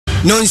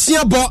No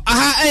nsia bo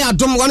aha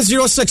Adom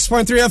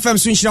 106.3 FM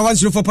so nhyira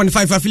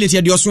 104.5 affiliate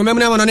ya dioso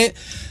memna ma no ne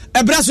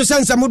ebra so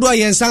sensa modo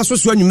ayensan so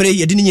so anwumere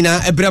yedi ni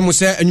nyina ebra mo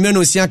se anwumere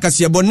no nsia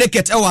kase bo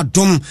naked e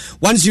Adom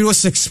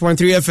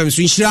 106.3 FM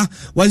so nhyira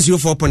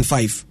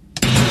 104.5.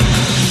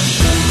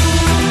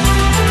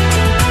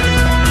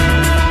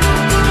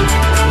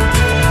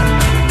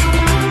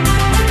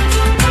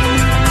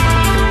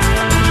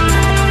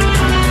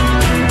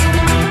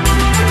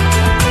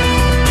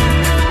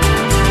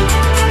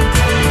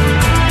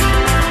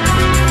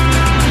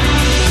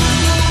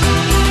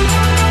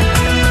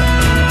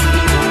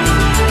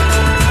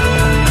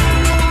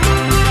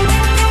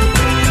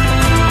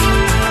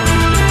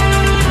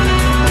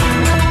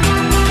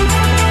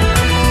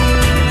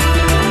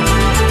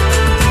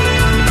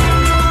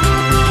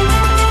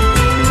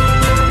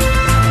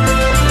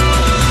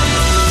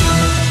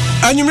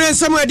 Anyumre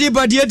Samuel di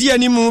badia di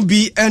animu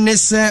bi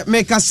enese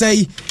meka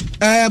say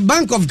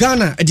Bank of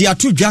Ghana di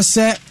atu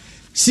dwase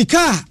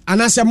sika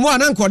anase mo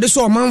ananko de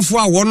so manfo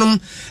a wonom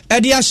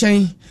e de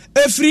ahyen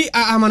efri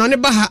amano ne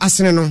baha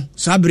asene no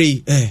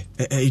sabre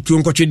itu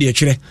nkotwe de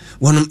akire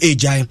wonom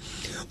ejai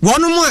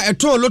wonom a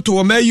eto loto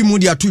wo mayi mu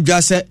di atu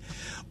dwase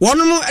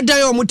wonom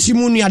edan o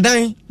mutimu nu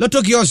adan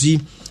loto kiosi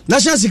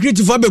national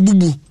security for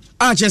bebubu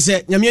a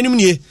chese nyamianim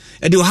nie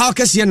e de ha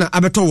kase na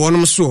abeto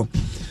wonom so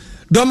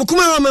Dom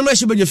kuma wa memra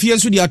shibadwa fie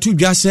nso de atu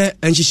dwa se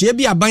enhyehye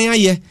bi aban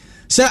aye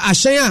se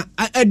ahyen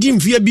a adi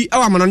mfie bi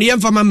awa mano ne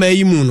yemfa mama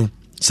yi mu no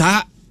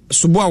saa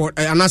sobo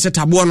anase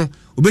tabo no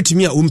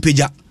obetimi a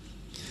ompagya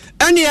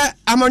ene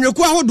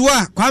amanyoku ahodo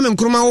a Kwame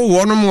Nkrumah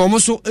wo no mo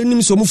so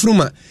enim so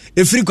mufuruma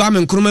efiri Kwame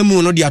Nkrumah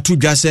mu no de atu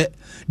dwa se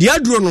de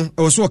aduro no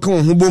e so ka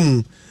won ho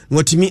bomu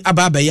wotimi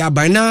aba ya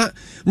aban na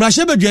mra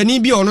shibadwani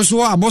bi ono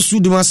so abosu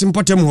dum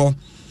asempɔtem ho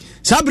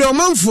Sabre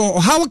omanfo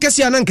hawo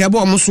kese ananka ebo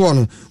omso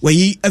no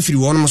wayi afiri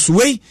wonom so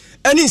wei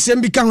ani nsem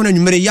bi ka ho na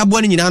nwumere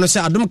yabo ne nyina no se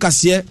Adom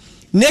kase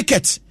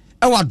naked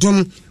e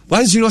Adom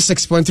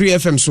 106.3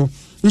 FM so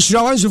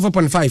nhyira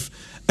 104.5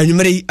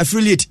 anwumere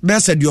affiliate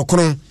besa de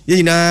okron ye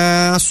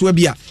nyina so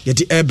abia ye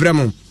de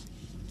ebrem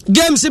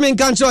game se men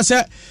kan cho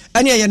se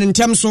ani ye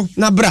ntem so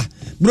na bra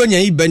bronya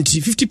yi banti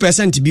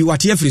 50% bi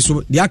wate afiri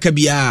so de aka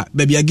bia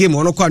babia game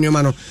wono kwa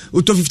nwema no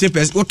uto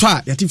 50% uto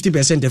a ya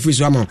 50% afiri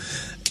so ama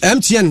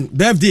MTN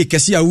birthday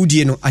kesi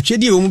awudie no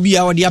atwede e omu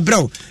bia wode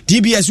abraw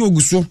DBS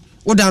oguso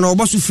oda na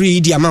oboso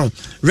free di amount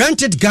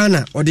rented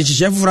Ghana ode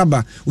chechef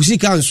fraba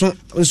usika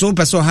nso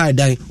peso high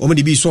dan omu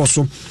de bi so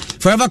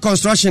Forever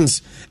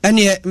Constructions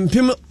ene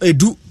mpim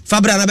edu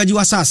fabra na baji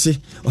wasase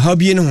ha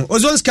bie no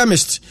Ozon's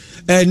Chemist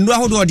ndo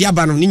ahodo ode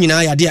aba no ni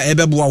nyina ya de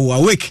ebeboa wo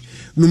awake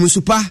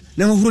numusupa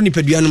na hohoro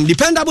nipaduanum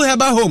dependable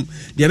herbal home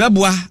de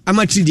beboa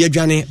amatri de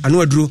adwane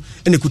ano aduro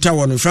ene kuta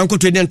wono Franco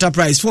Trading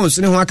Enterprise phones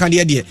ne ho aka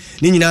de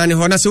ni nyina ne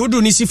ho na se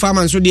wodu ni si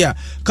farmer nso de a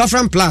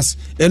Kafran Plus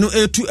eno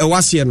etu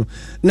ewase no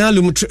na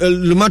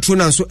lumatro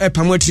na nso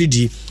epamo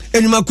 3D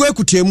enuma ko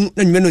ekutemu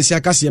na nyumeno nsi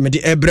akase me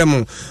de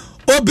ebrem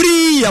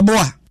obri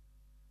yaboa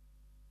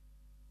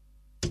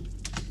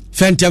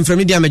Fentem from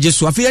media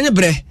majesu afi anye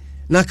bre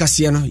na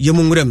kase no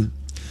yemunwuram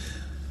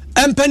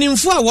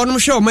empanimfo a wonom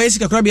hwe o mayisi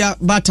kakrabia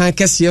batan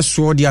kese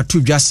so de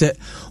atu dwase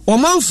o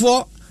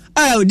manfo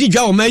a di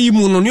dwa o mayi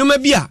mu no nyoma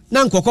bia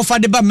na nkokofa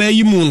de ba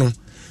mayi mu no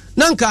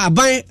na nka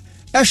aban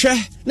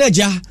ehwe na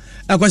ja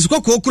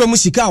akwasikoko okura mu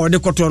sika o de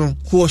koto no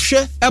ko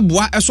hwe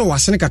eboa eso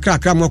wasene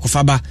kakrakra mu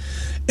kofa ba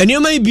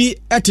enioma bi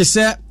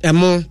etese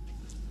emo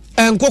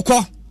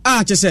enkokɔ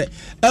a kyese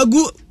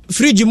agu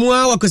fridge mu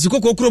a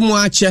wakwasikoko okura mu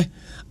a che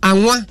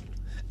anwa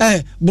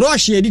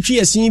brush e di twi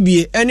esen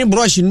bi eni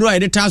brush nro a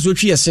de taso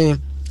twi esen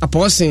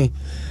aposen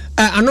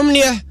anom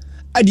ne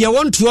de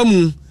wontoa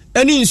mu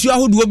ani nsu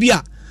ahodo bi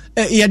a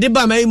ye de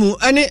ba mai mu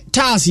ani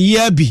tas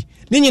ye bi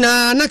ni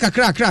nyina na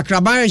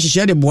kakra ban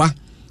hyehyɛ de boa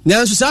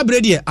nanso sa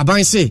bredi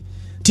aban se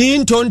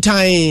tin ton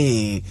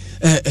tan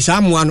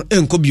samoa no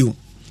enkobio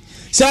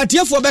sa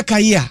tiefo be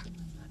kai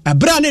a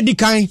bra na di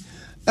kan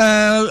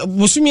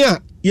bosumi a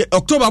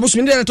October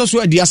bosumi de to so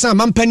aduasa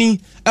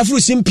mampani afuru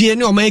simpie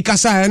ne o mai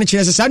kasa ne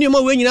kyerɛ sa ne ma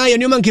we nyina ye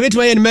ne ma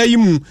nkebetuma ye ne mai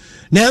mu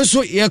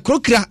nanso ye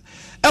krokra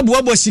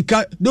abuabo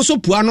sika do so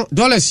pua no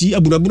dollars yi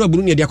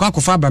abunabunu ne de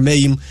akwakofa ba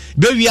mayim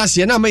be wi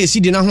ase na ma ye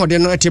sidi na ho de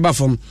no eteba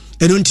fam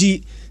eno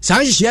nti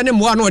san hye ne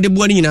moa no de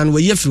boa ne nyina no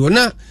waye firi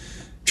na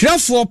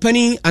twerɛfoɔ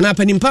pani ana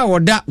pani mpa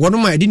woda wono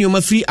ma de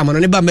nyoma firi amano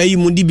ne ba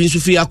mayim di bi nso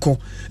firi akɔ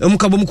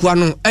emukabom kwa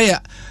no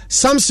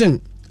Samson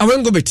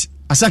Awengobet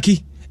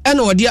Asaki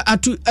ena wode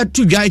atu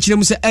dwa kyerɛ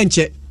mu sɛ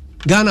enche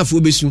Ghana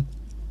fo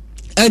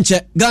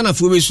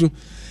besu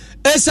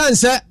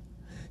esanse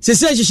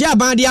sese hye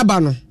aban de aba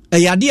no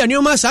yade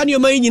anoma sa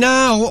anoma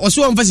nyina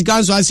oso won fasika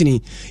nso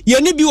asini ye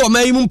ne bi wo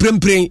mai mu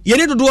prempren ye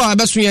ne dodo a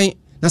beso yen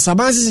na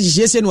saban sese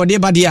hyehyese no de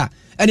ba de a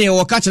ene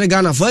wo ka kyerɛ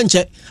Ghana fo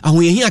nche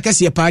ahoyehi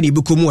akase pa de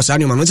bekomu wo sa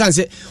anoma no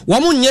sanse wo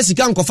mo nya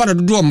sika nkofa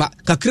dodo ma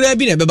kakra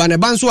bi na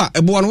beba so a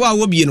ebo no wa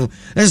wo bie no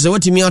sese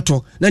watimi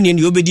ato na ne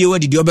obedie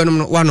wadidi obenom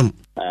no wanom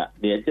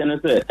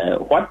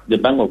what the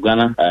Bank of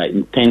Ghana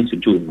intends to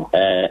do,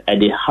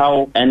 and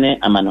how any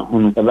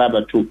amanahunu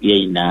about to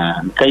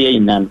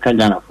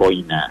Ghana for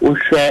we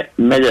share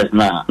measures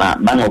now.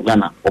 Bank of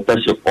Ghana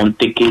on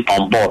taking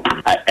on board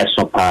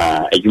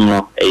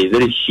a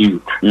very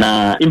huge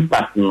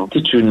impact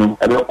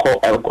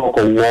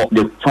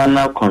the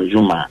final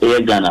consumer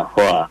Ghana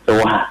for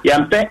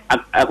Yampe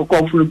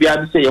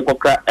say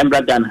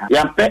Embra Ghana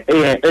Yampe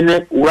any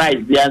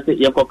rice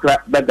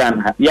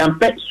Ghana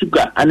Yampe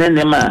sugar and then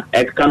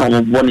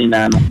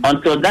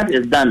until that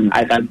is done,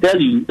 I can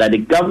tell you that the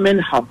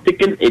government have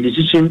taken a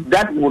decision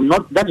that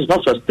is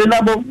not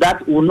sustainable,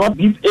 that will not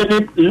give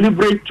any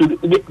leverage to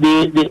the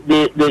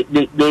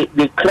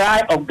cry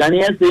of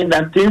Ghanaians saying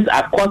that things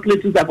are costly.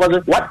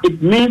 What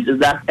it means is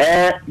that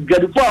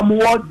before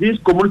more this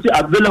community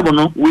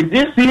available, with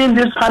this seeing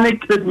this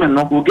panic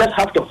statement, we just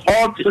have to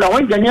halt so that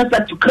when Ghanaians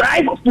start to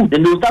cry for food,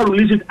 then they will start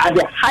releasing it at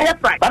a higher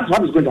price. That's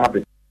what is going to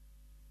happen.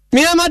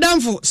 Madam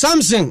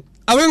Samson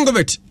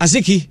Awengobet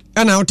Asiki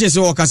ana hotese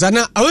wakasa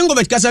na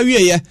Awengobet kasa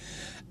wiye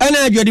ana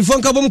adwadi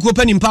fonka bom ko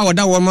pani power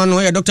da woman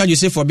no Dr.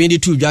 Joseph Obedi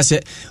tu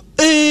dwase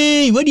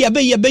wedi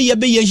abe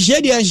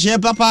hye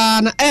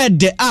papa na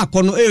ede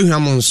akono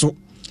ehwam nso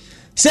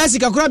sesi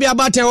kakura bia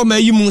bata wo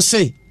mayi mu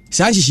se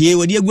sa hye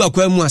wedi agu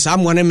akwa mu asa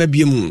amwa na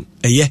mabie mu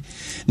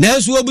na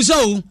enso obusa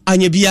o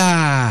anya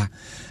bia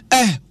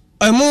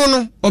emu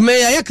no o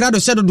meya ye krado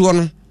sedodo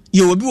no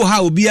ye obi wo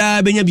ha obi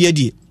a benya bia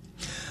die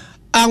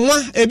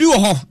anwa ebi wo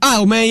ho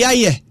o me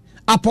yaye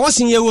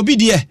aposin ye obi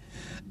de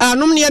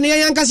anom ne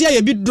yankase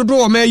ye bi dodo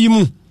wo mayi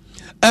mu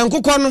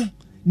enkokọ no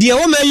de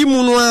wo mayi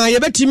mu no a ye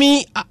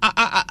betimi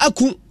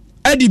aku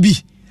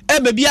adibi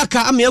ebabi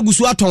aka ama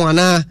agusu aton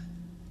ana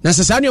na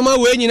sesa ne ma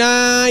we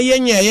nyina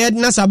ye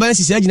na saban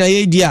sisi agina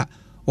ye di a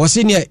wo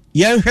se ne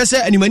ye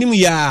hwese animanim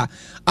ya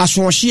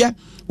asohye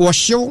wo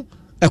hyew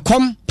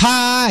ekom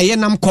pa ye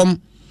nam kom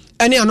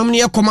ene anom ne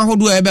ye kom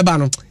ahodo e beba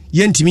no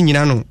ye ntimi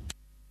nyina no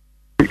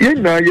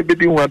Yena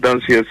yebedi wa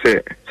dance say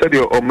said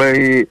your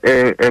omai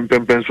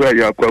empempenso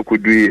ya kwa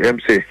kudui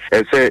mc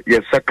say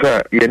ye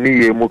saka ye ni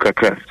ye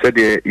mukaka said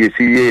ye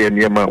si ye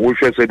nyema wo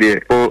hwe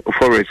said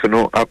forest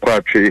no akwa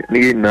atwe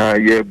ni na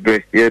ye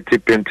be ye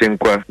tipenten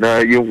kwa na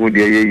ye hu de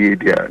ye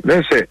dia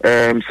na say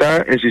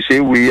sa ensise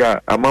wi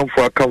a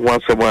amanfo aka ho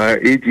asema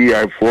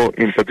AGI for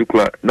in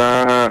particular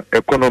na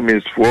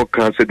economists for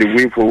can say the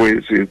way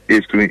forward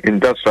is to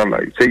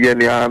industrialize say ye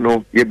ni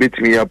ano ye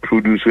betimi ya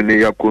produce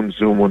ne ya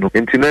consume no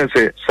intina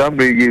say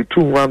some ye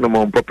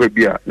 2 papa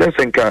bia na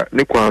senka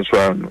ne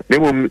kwanso ano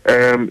nemum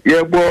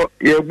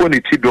yebo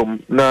ni tidom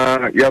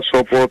na ya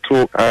support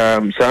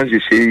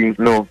sanje sei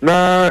no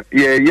na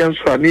ye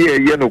yenso ani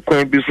ye no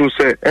kwan bi so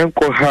se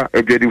enko ha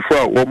adwadifo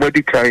a wo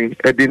modikan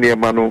edi ne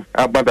ma no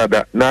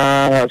abadada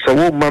na se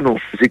wo ma no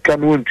sika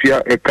no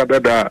ntua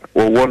ekadada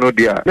wo wono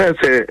dia na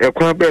se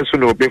ekwan be so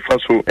no obefa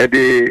so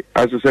edi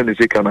asese ne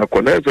sika na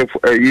ko na se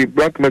yi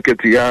black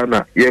market ya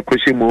na ye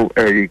kwashi mu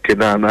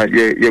kenana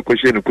ye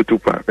kwashi ne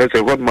kutupa na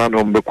se man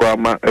on the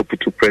Kwama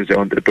put pressure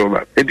on the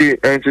dollar. And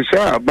to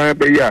say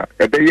about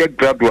a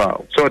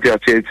gradual so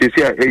that it's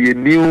a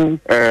new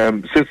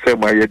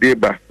system I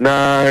deba.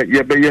 Na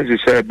ye be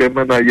say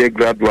bemana ye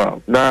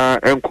gradual. Na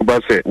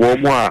enkubase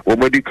womo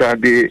omodika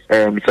de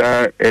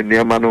sa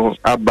eniamano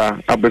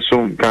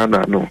abesum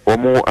Ghana no.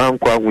 Womo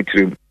ankwa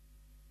wutrim.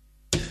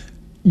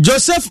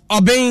 Joseph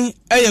Obeng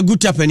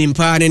guta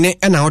penimpa ne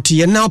na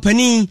otiye na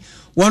opani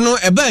wono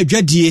eba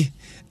adwadie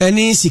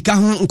eni sika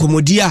ho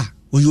nkomodia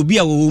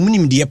oyobia wo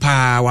munim de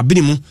pa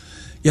wabene mu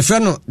ye frɛ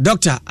no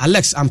Dr.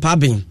 Alex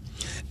Ampabin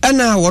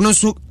ana wono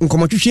so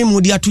nkomotwehwe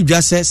mu de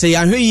atodwa se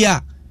ya hwe yi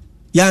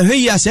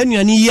a se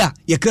nuane yi a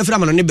ye krafra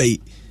ma no ne bayi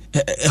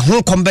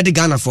ho kombede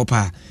Ghana for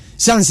pa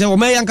sanse wo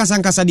me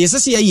yankasa de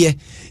sese ye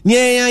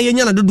ye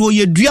nya na dodo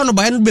ye dua no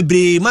ba no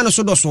bebre ma no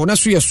so do so na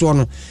so ye so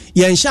no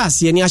ye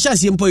nhase ne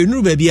ahase mpo ye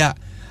nuru ba bia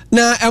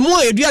na emo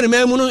ye dua ne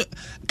mamu no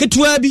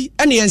ketua bi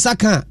ene ye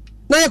nsaka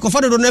na ye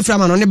kofa dodo na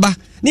frama no ne ba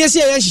ne se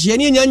ye hihye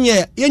ne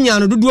nya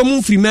no dodo mu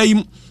mfiri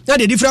mayim na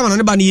de frama no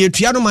ne ba ne ye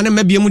tua no ma ne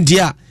mabie mu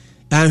dia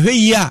anhwe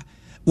yi a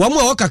wo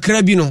mo wo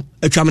kakra bi no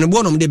atwamne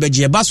bo no de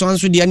beje ba so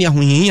anso de ne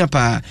ahohihia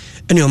pa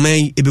ene o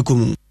man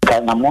ebekomu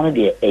na money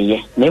de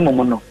eye na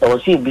emu no o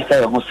si bisa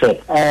ye ho se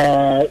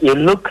ye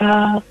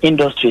local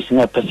industries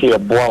na pese ye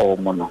boa o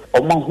mo no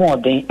o mo ho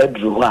den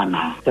aduru ho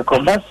ana the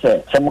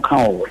converse se mo kan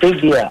o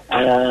ebia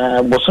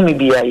bosomi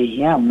bia ye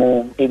hia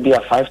mo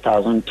ebia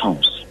 5,000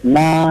 tons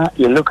na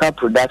your local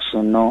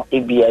production no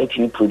ebia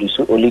it produce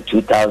only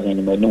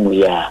 2,000 manimu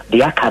ya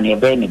de aka na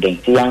ebe ni den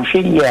ti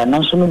anhwe ya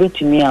na so no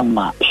betimi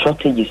ama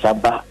shortages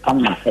aba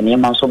ama ene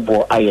ma so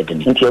bo ayede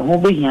ni nti ho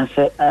behia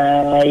se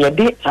ye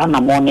de ana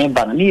mo ne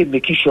ba na ye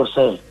make sure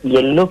say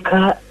your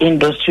local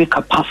industry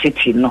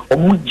capacity no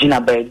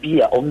omugina ba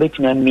bia o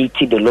betimi meet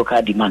the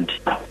local demand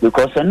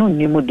because eno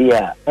nimu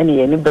dia ene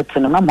ye ni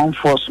betena na man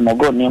force mo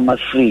go ne ma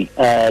free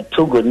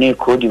Togo ne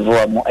Cote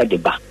d'Ivoire mo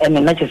edeba ene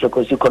na chese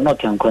ko si ko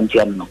not en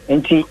kontian.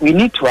 And we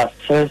need to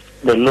assess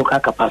the local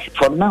capacity.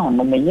 For now,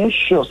 no many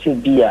sure say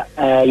be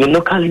your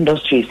local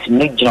industries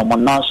make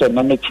now so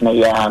make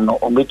no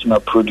or make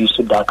produce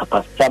that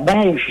capacity.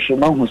 Sabaya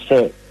Shishima who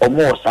say or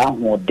more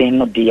sound then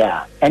no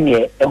dear. And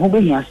yet who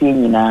be here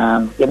saying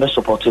in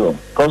support him.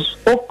 Because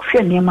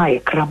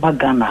Nema Kraba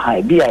Ghana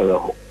high be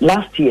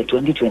last year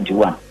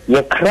 2021.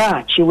 Ye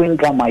cra chewing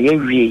gamma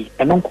ye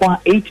and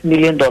 $8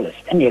 million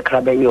and ye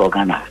crab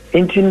Ghana.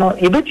 And you know,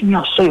 you bet me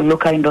so your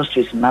local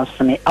industries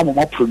nasane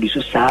ammo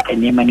producers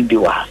and ye many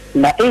biwa.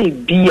 Na A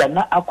B and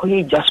not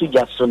acquire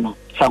Jasu.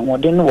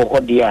 Someone know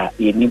what they are.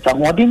 You need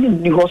someone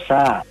in New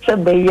Hosa.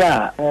 Said they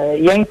are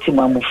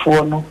Yantima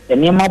Mufono,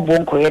 and Yama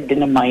Bonko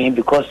in my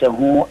because a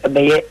home a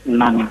bay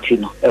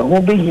Nantino. A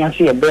home be here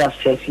see a bear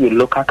says your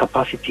local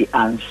capacity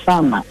and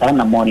some and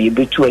a money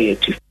between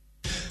you.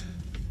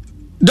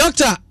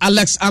 Dr.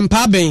 Alex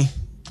Ampaben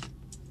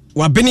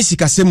wabeni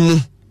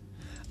sikasemu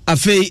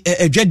afei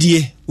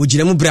adwadie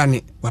ogiremu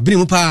brane wabeni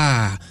mu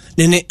pa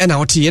nene na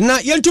wote ye na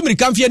yentumiri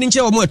kamfie ni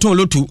nche wo mu eton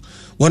lotu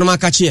wono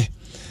makache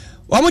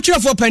wo mu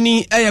twirefo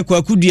pani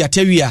kwakudua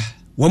tawia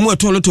wo mu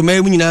eton lotu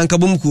mayi nyina nka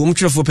bomku wo mu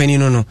twirefo pani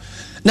no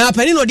na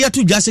pani no de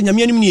atu dwase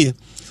nyame anim nie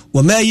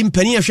wo mayi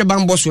pani ehwe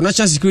bambo so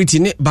national security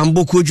ne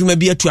bambo ko dwuma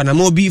bi atu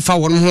anama obi fa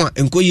wono ho a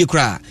enkoyi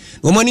kra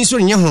wo mani so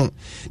nye ho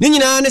ni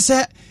nyina ne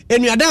se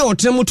enuada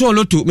wotre muto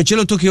loto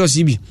mechelo tokyo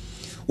sibi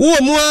wo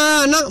mu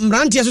na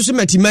mranti aso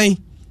matiman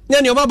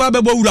ne oba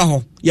bebo wura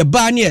ho ye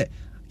ba ne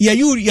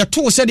ye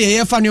to se de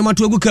ye fa ne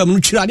omato agu kam no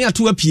twira ne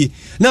ato apie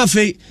na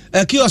afei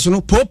kiosk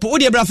no popo wo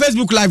de bra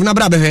Facebook live na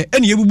bra behwe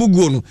ene ye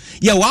bubuguo no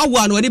ye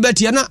wawa no de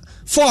betie na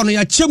phone no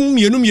ya chem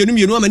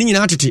mienu amani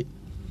nyina atete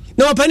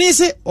na opani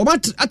se oba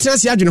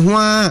atrase adwene ho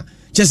a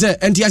chese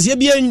entiase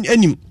bia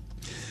anim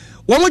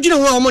wo mo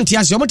dwene ho a wo mo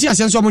ntiase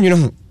nso wo mo nwene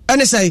ho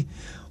ene sai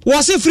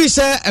wase free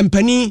say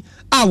empani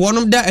a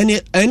wonom da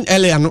ene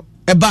NLA no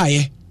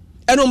ebaaye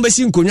eno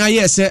mbesi nkonwa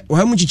ye se wo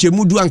hamu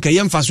chichemu du anka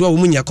ye mfaso a wo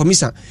munya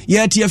komisa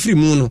ye atia free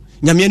mu no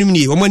nyame anim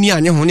ni wo mani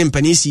anye ho ne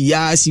empani si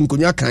ya si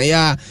nkonwa kan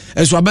ya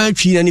enso aban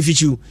twi na ne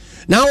fichiu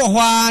na wo ho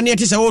a ne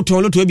tese wo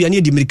ton loto bia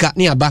ne di mirika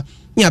ne aba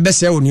ne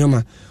abese wo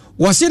nioma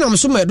wase na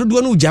mso ma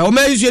dodo no uja o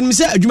ma yusu enim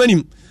se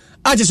adwumanim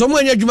aje so mo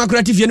anya adwuma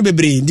creative ne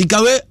bebre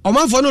ndikawe o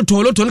manfo no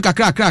ton loto no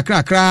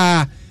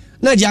kakra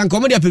na je anka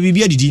mo de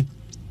apabibia didi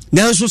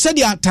nanso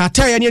sadia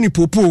tata ya ne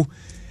popo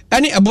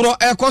ene eboro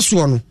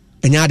ekoso no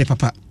enya de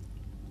papa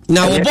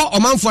na obo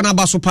omanfo na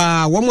baso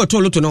pa wo mo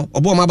etoloto no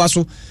obo ma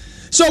baso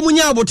so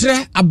munya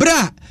abotre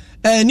abra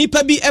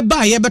nipa bi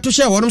eba ye beto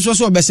hye wonom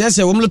so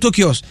obesese wo mloto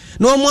kiosk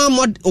no mo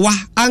amod wa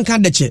anka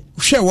deche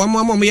hye wo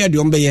mo ye de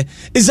ombeye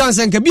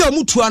izanse nka bi o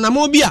mutu ana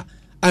mo bi a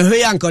ahwe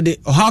ya nka de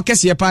ha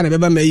kese pa na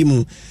beba mayi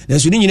mu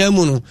nanso ni nyina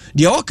mu no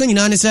de o ka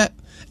nyina ne se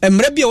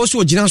emre bia wo so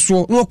ogina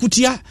so no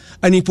akutia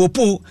ani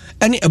popo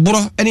ani eboro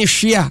ani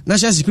hwea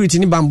national security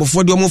ni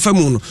bambofo de o mo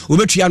famu no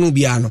obetua no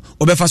bia no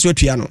obefa so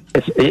atua no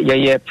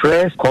yeah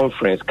press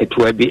conference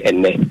ketwa bi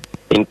enne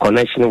in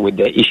connection with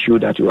the issue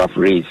that you have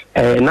raised.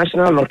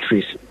 National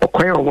lotteries,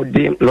 okoye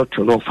omode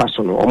lotto no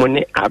faso no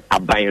omone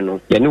aban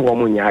no ye ne wo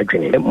mo nya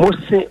adwene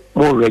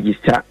mo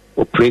register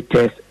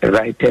operators,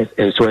 writers,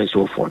 and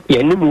so forth.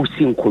 Yeah, no more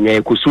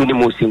sinkunya, kusuni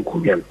more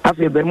sinkunya.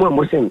 After the more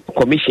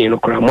commission, no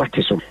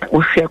cramatism,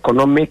 or share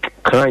economic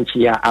crunch,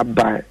 ya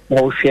abba,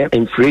 or share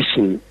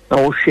inflation,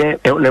 or share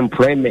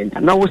unemployment.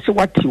 Now, we see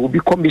what will be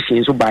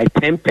commissioned so by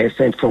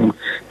 10% from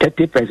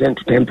 30%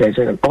 to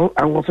 10%. Oh,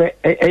 I offer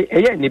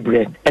a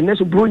bread, and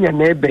that's a brunya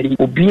neighbor,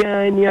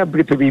 Obiania,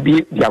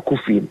 Bripabi,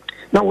 Yakufi.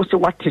 Now, we see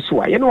what is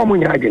why, you know, I'm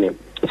going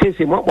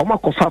say mama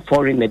kofa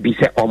foreign na bi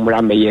se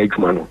omra meye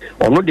adwuma no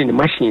ono de ne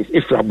machines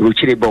ifra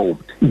brochire bo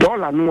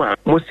dollar no a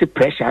mo se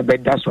pressure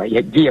beda so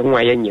ye gi ye ho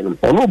aye nyino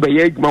ono be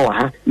ye adwuma wa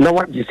ha na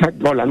wa gi sa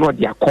dollar no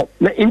de akọ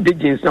na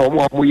indigenous na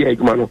mo ye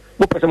adwuma no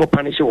mo pese mo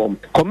punish wo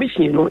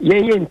commission no ye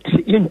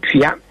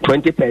ntua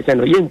 20%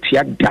 no ye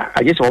ntua da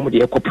aje se mo de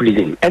ekọ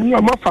prison eni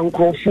o ma fa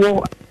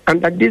nkrofo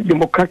under this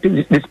democratic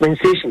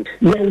dispensation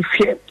no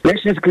share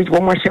national security wo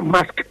ma share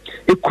mask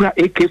ekura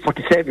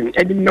AK-47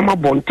 edi nama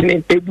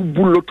bontene ebu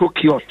buloto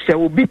kiosk se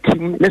obi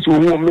tim na se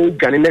wo me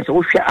dwane na se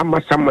wo hwe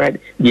amasama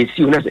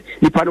yesi na se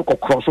nipa no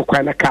kokro so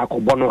kwa na ka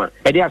akọbọ a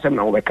edi asem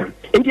na wo beka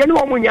enti ene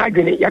wo mo nya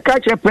adwene ya ka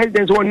che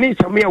president wo ni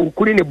samia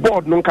ukuri ne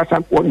board no nkasa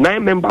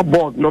 9-member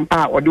board no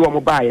odi wo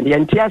mo bae ya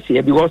nti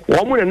ase because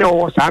wo mo ne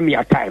wo sa me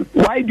time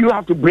why do you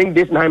have to bring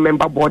this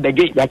 9-member board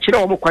again ya kire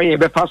wo mo kwan ye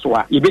be fa so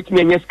a ye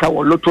betimi anya ska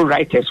wo lotto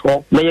writers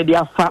ho na ye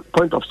dia fa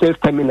point of sale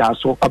terminal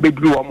so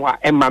obeduru wo mo a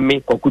emame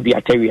kokudu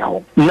atawia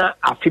ho na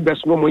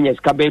afibes no mo nya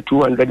ska be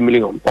 200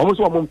 million wo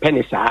so mo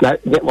penny sa na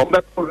wo be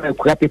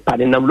kura paper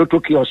na lotto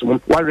kiosk mo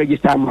wa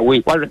register my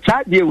way wa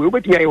cha dey we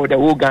betimi ayo the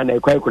whole Ghana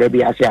kura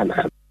bi ase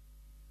ana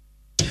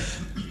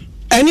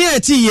eni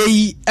ati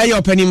yi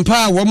ayo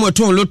panimpa wo mo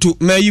ton lotto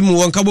mayi mu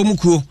won kabo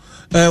mukuo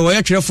wo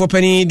ya twerefo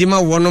pani di ma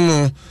wo no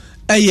mo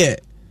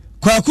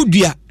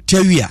kwakudua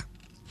tawia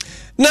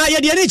na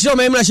ye de ni kire o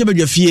mayimra hye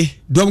badwa fie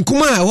dom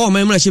kuma wo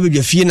mayimra hye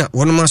badwa fie na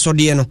wo no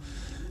masode no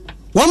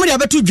wo mo de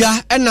abeto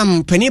dwa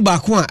enam pani ba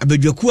ko a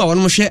abadwaku a wo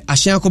no hye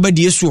ahyan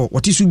akobadie so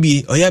wote so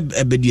bie oya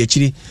abadua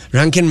kire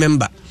ranking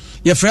member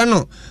ye fra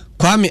no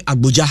Kwame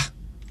Agboja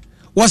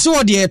was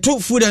what the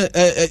food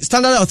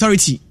standard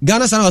authority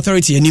Ghana Standard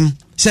Authority anim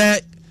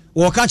say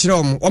wɔka kyerɛ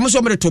wɔn almost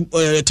wɔn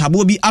de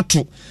tabo bi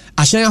ato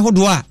ahyɛn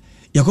ahodoɔ a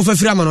yɛkɔfa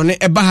firi ama no ne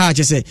ɛba ha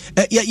kyɛ sɛ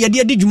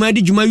yɛde di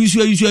dwuma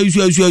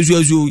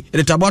yusu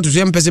de tabo ato so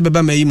yɛmpɛ sɛ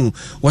bɛba ma yi mu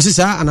wɔse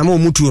saa anama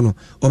wɔn mutuo no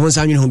wɔn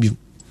nsa nwene ho biom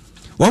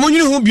wɔn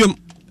nwene ho biom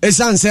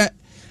ɛsan sɛ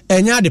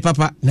ɛnya ade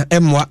papa na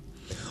ɛmmoa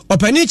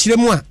ɔpani kyerɛ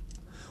mu a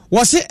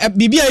wɔse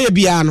biribi a yɛ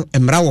biara no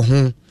mmara wɔ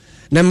ho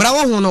na mmara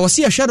wɔ ho no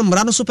wɔse yɛhwɛ no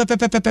mmara no so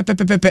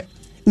pɛpɛpɛpɛpɛpɛ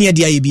ne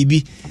yɛde ayɛ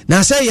biribi na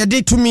sɛ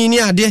yɛde tumi ne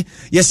ade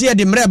yɛsɛ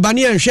yɛde mmerɛ ba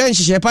ne yɛnhwɛ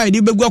nhyehyɛ pa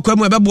yɛde bɛgu akwa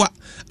mu ɛbɛboa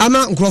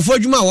ama nkurɔfoɔ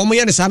adwuma a wɔn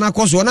yɛ ne saa na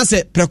akɔ so na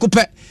sɛ prɛko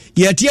pɛ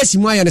yɛte asi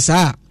mu ayɛ ne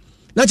saa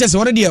na kyɛ sɛ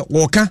wɔn deɛ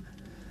wɔka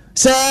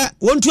sɛ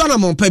wɔntu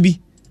anamɔn pa bi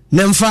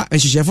na mfa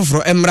nhyehyɛ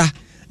foforɔ mmra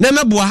na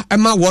mɛboa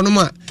ɛma wɔnom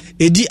a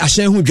ɛdi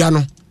ahyɛn ho dwa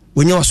no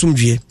wɔnyɛ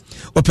wasomdwie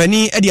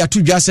ɔpani de ato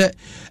dwa sɛ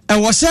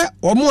ɛwɔ sɛ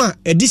wɔn a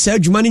ɛdi saa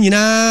adwuma no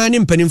nyinaa ne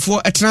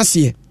mpanimfoɔ ɛtena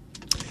aseɛ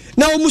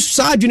na wɔn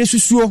saa adwene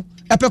susuo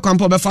ɛpɛ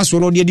kwampa ɔbɛfa so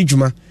no ɔde adi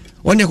dwuma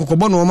ɔne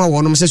kɔkɔbɔ no ɔma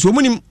wɔnom sɛ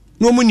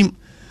wɔn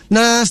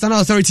na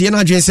Standard Authority yɛn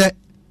adwene sɛ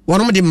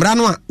wɔnom de mmara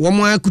no a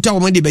wɔn akuta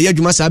wɔn de bɛyɛ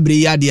adwuma saa bere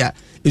yi adeɛ a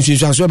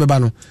nsunsuanso bɛba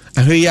no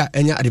ahwɛ yi a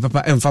ɛnya ade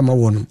papa ɛmfa ma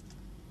wɔnom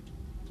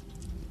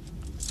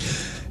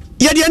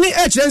yɛde ani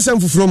ɛkyerɛ nsɛm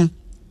foforɔ mu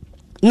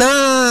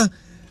na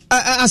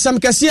asɛm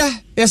kɛseɛ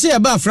yɛsɛ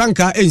yɛba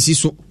franka ɛnsi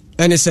so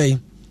ɛne sɛi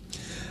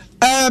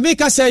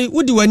meka sɛi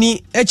wodi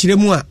w'ani akyerɛ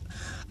mu a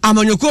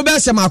amanyɔkuo bɛɛ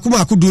sɛ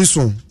maako du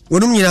nson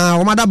wɔnom nyinaa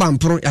wɔmada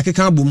bamporo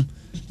yɛakeka abom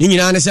ne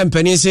nyinaa ne sɛ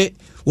mpani sɛ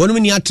wɔnom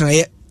ni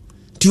atenaeɛ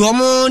nti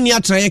wɔm ni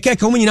atenaeɛ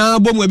kɛka wɔm nyinaa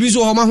bɔ mu abi so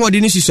wɔma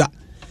hoɔde no susua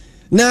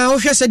na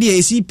wohwɛ sɛdeɛ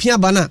ɛsi pia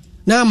ba no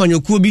na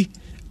amanyɔkuo bi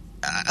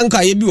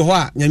nkayɛ bi wɔ hɔ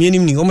a nyameɛ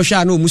nim ni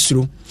wɔmhwɛ a na ɔmu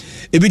suro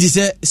ebi te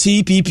sɛ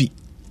CPP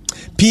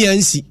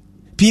PNC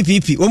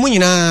PPP wɔm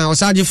nyinaa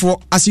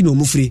ɔsagyefoɔ ase na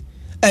ɔmu fire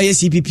ɛyɛ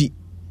CPP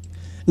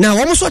na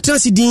wɔm so atena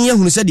se din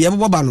ahunu sɛdeɛ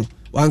ɛbɛbɔ ba no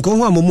wanka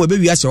ho amomu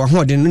abewi ase wa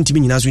ho de no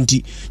ntimi nyina so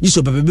nti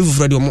giso bebe bi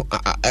foforo de mo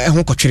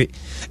ho kɔtwere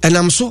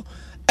ɛnam so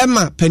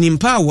ɛma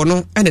panimpa a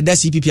wɔno ɛna da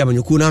CPP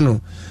amanyɔkuo na no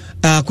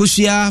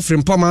akosua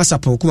frempɔ ma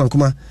asapɔ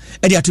kumankuma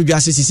ɛde atodwa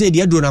ase sɛ de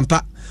aduro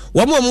nampa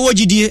wɔn a wɔwɔ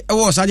gidie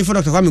ɛwɔ ɔsagyefoɔ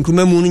Dr. Kwame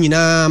Nkrumah mu no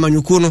nyinaa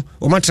amanyɔkuo no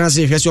wɔn atena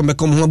se hwɛ sɛ wɔn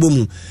bɛkɔ ho abɔ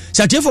mu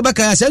satiefo bɛka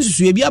ya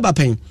sensusu bi aba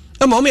pɛn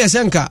ama wɔn yɛ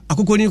sɛ nka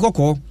akokɔ ni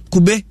kɔkɔɔ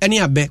kube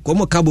ɛne abɛ kɔ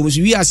wɔn ka bɔ mu so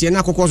wi ase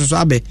na akokɔ soso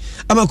abɛ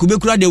ama kube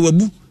kura de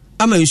wabu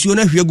ama nsuo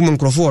na hwɛ gu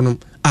nkrɔfoɔ no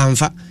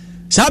amfa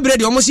saa bere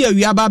de ɔmo se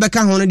awia ba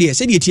bɛka ho no de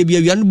sɛ de tie bia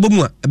awia no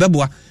bomu a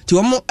ɛbɛboa ti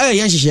ɔmo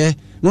ɛyɛ nhyehyɛ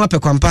no apɛ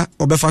kwampa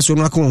ɔbɛfa so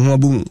no aka ho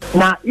abomu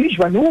na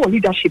usually no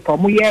leadership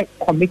ɔmo yɛ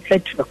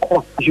committed to the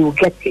cause you will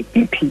get it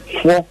PP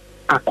for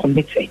are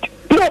committed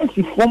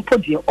PNC for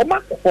podi ɔmo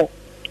akɔ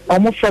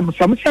ɔmo from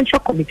some central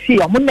committee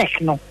ɔmo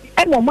neck no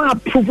and ɔmo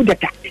approve the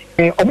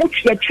ɔmo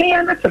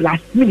twɛtwɛn na the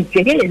last minute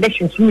yɛ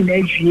elections mu na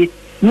awie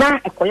na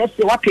ekoye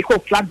se wa pick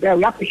up flag there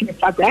we are pushing the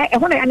flag there e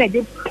wona na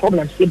dey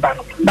problem say ba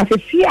no but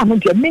see am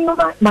the minimum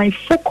my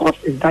focus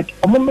is that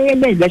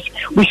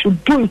we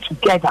should do it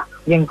together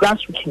in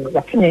grassroots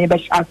that thing be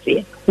shall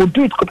say we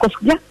do it because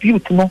black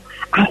youth no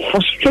are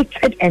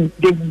frustrated and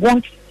they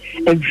want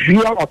a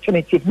real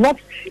alternative, not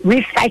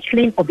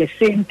recycling of the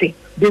same thing.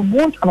 They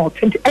want an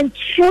alternative, and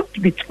truth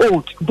be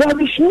told, there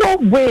is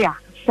nowhere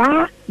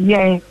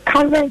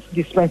current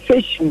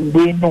dispensation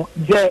we know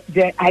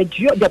the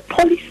idea, the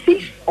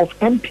policies of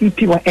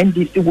MPP or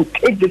NDC will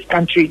take this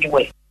country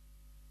anywhere.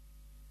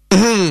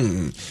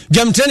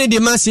 Jamtreni de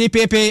masi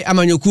pepe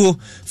amanyokuo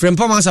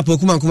frempa masa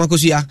pokuma kuma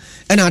kosia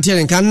ena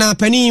atele nka na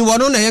pani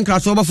wono na yen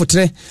kraso ba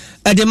fotre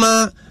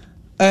edema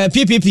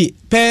PPP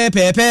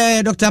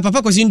pe Dr.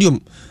 Papa Kosindium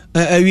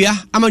awia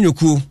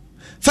amanyokuo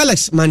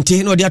Felix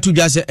Mante no de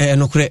atudwa se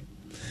enokre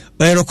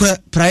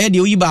praye de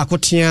oyi ba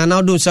akotea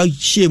na do sa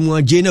hyemu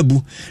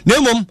ajenabu na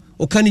mom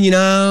okane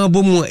nyina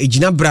bomu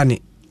ejina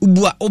brane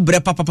ubua obre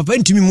papa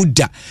ntimi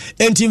muda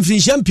entim fin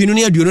champion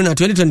no aduono na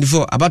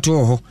 2024 abato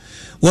ho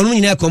wonu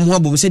nyina kom ho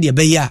abom se de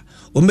be ya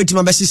o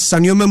metima be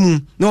saneoma mu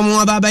na o mo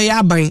aba be ya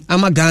aban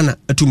ama Ghana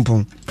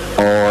atumpon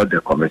all the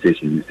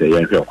conversations say you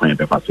are going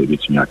to pass with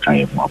me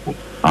akan mu abo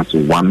as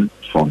one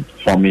from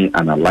forming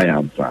an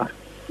alliance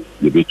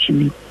the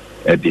between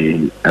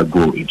they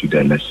go into the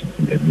election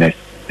in the next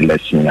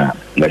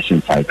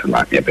election cycle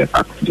like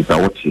better this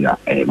what here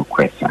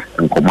request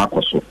and come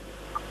also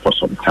for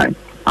some time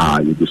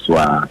you just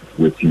are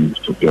waiting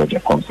to build a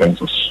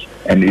consensus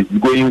and it's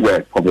going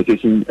where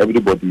conversation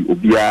everybody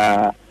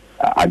obia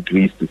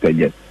agrees to say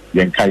yes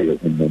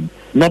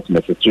not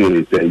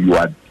necessarily say you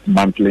are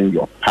dismantling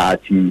your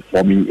party,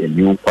 forming a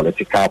new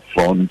political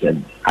front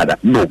and other.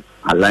 No,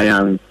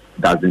 alliance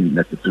doesn't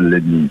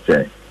necessarily mean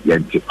say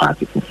the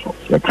party for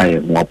the kind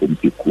of more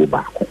political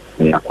back.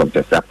 We are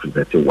contested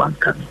presenting one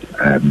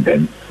candidate,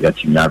 then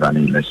yet you are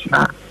running election.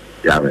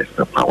 There is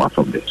the power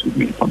from the two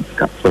main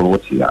political. So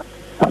what here?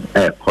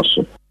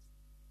 Possible.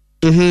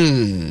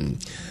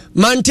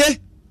 Mante,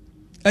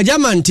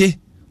 Mante,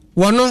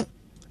 wano,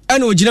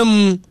 and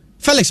ojinam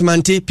Felix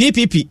Mante,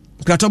 PPP.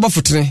 Kratoba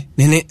fotre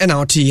nene ena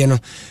otiye no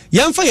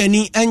yamfa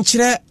yani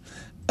enkyere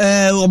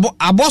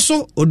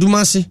aboso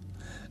odumase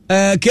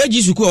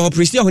KG school ho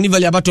Prestia Honi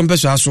Valley abato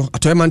mpeso aso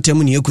atoyema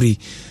ntemu ne ekuri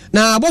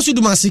na aboso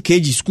dumase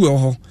KG school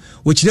ho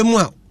wo kiremu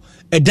a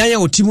edan ya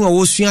otimu a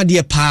wo sua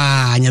de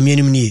pa nyame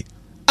anim nie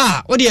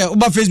wo de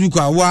oba Facebook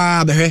a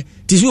wa behwe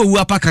tisu owu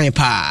apakan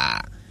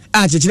pa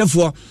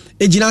chekirefo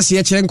ejina se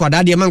ye kire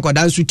nkwada de man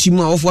nkwada nso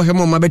timu a wo fo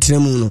hwemo ma betena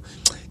mu no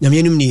nyame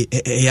anim nie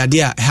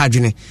yade a ha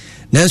adwene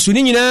na nso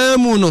ni nyina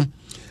mu no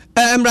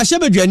mrahye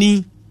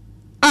badwani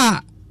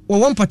wo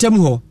won patam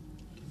ho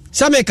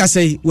same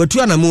kasei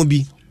watu anamo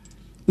bi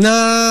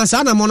na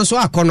saa na mo no so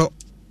akono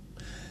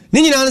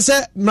ni nyina nse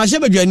mrahye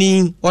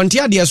badwani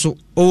onte ade so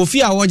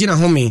ofi a wogina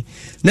home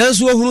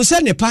nanso ohunu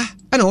se nepa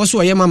ana wo so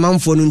oye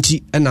mamamfo no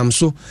nti enam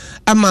so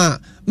ama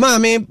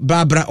maame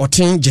babra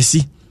oten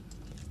jesi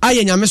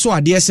aye nyame so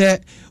ade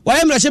se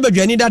waye mrahye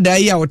badwani dada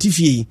yi a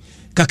otifie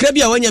kakra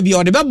bi a wanya bi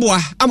ode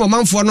beboa ama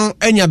mamfo no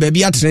anya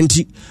baabi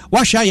atrenti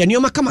wahwa ye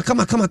nioma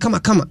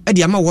kama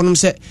ade ama wonom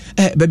se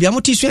baabi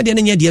amoti so ade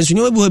na nya de nso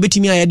nioma bi ho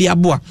betimi aye de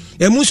aboa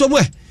emu so bo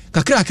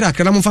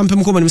kakra na mo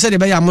fampem ko mo se de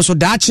be ya mo so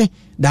daachi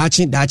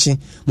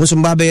mo so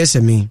mba be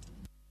yesemi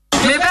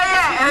me be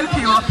ye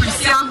MP o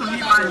Prestia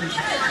Honi Valley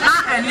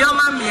na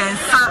enioma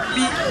miensa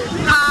bi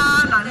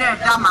ha na na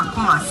da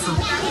makoma so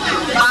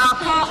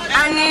ba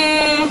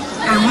any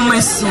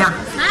ehumesia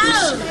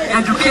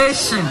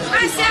education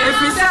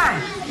if we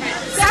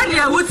say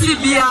ya wuti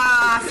bia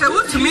se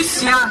wutu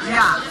misia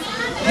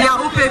bia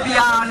upe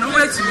bia no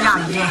wetu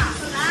bia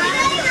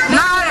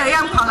na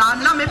young pala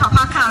na me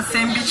papa can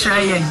send be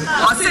trying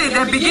or say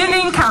the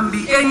beginning can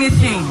be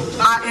anything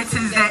but it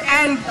is the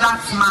end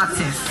that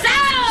matters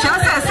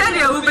just say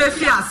ya ube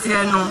fi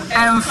ase no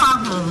emfa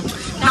ho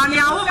na ne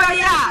ube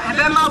ya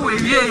ebe ma we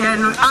wie ye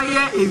no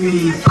aye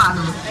ewie pa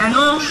no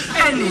eno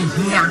eni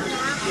hia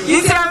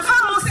ite emfa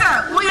mo se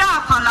wo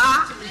ya pala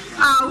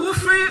wo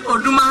free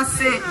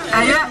odumase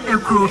eye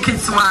ekuro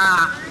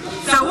kitwa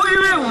se wo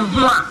yire wo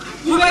ho a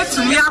wo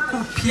betumi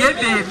akopie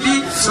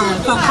bebi so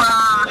kokwa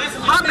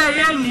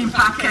obeye ni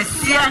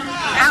pakese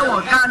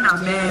ewo Ghana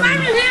men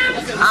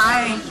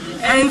ai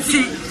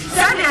enti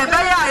sani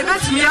ebeya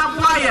ebetumi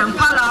aboa ye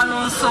mpala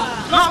no so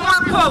no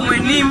mako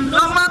mwenim no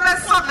mabe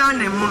so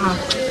Ghana mu no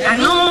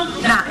eno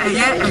na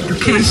eye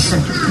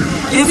education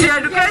in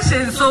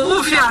education so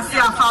ufi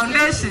asia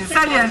foundation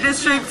senior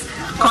district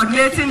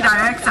coordinating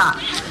director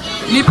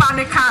nipa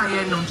ne kan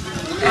ye no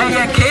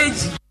eye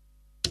KG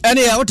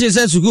ene ya wote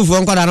se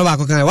sukufo nkwada no ba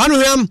kokan wanu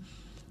hwam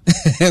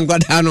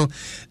nkwada no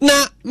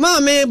na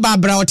maame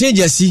babra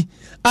otejasi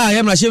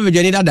ye mrahye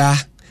badwani dada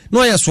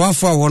no ye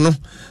soafo a wo no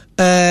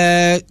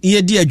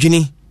ye di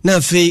adwini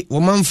na fe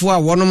wo manfo a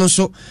wo no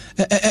so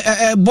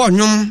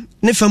bonnwom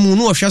ne famu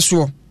no hwe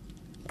so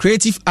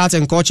creative art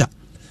and culture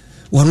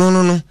wo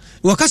no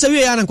wo kasa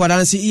wie ya na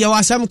nkwada nsi ye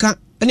wasam ka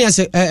ene ya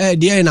se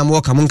de na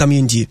mo ka mun kam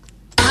yintie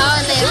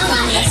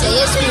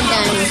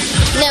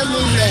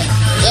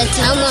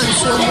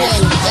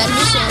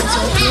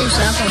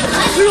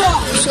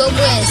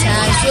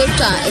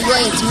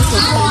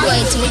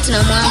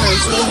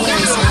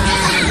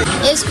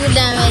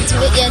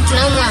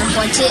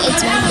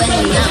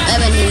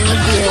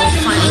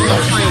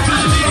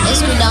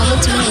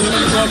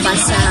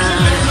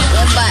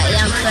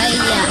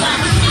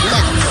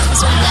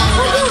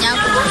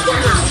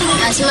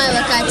Asma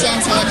wakati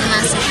ansa ya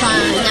dinasifa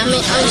Nami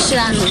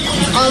onshirano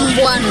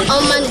Ombuano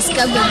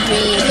Omaniska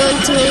bebre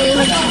Nontumi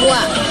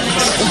Bua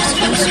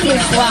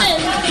Skufwa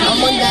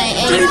Omoga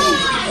eni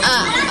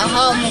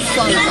Aha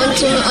mufon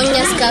Ontumi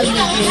onyaska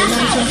bebre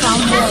Nontumi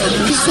fambo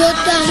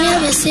Kisota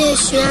nebe se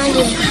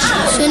shuande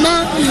Shuna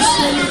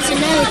mshuni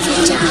tinaye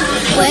ticha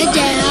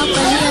Weja ya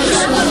hapa niya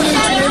shuani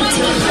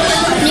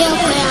Niya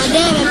kwa ya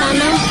debe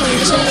manampo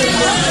nchele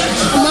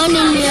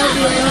Mani niya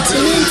buwa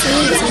ntini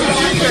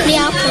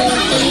Niya kwa ya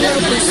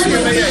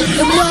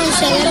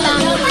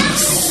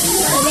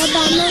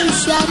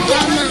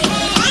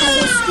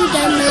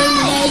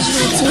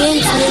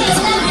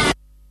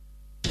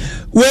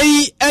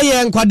wei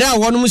eye nkwada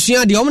wonu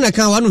musua de omna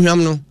kan wanu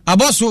hwam no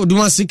aboso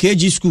dumase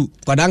KG school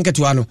kwada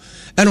nketo no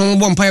eno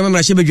mo mpa yema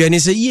mrahye badwani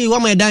se yi wa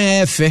ma dan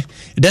ya efe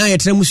dan ya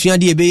tra musua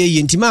de ebe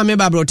ye ntima me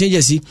babro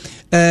tengesi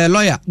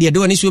lawyer de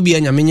woni so bi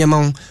anya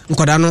menyema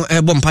nkwada no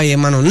ebo mpa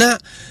yema no na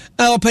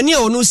opania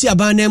wonu si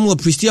abana mu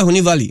Prestia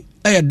Honi Valley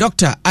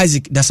Dr.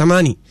 Isaac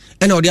Dasamani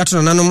ene odi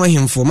ato na no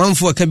mahemfo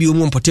manfo aka bi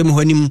omu mpotem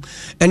hanim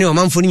ene o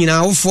manfo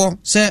nyina wofo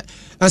se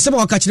ansema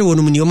waka kire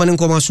wonum ni o mane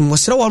nkoma sum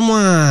wosere wonmo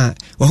a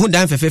wo hu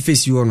dan fefefe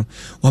si wo no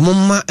wo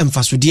momma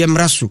emfasode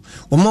emraso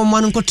wo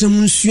momma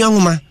nkotem nsua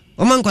homa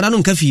wo man koda no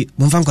nkafie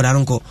mo mfa nkoda no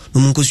nko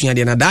no mun kosua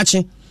de na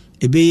dache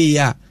ebeye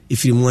ya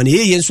efiri mu ane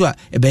ye nso a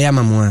ebeye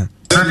amamu a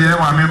sɛdeɛ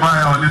ɛwɔ ame ba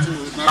ya ɔde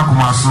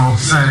akoma so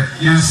sɛ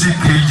yɛnsi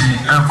KG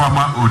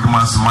ɛmfama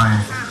odumasman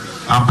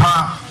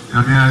ampa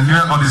yɛde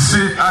ɔde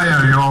se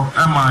ayɛreyɔ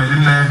ɛma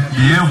ɛnɛ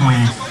deɛ ɛhui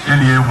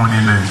ɛne ɛhu ne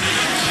nɛ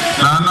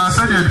na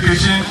sɛdeɛ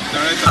education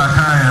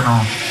takaeɛ no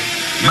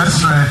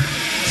mɛsrɛ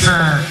sɛ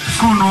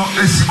school no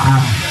ɛsi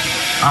kurom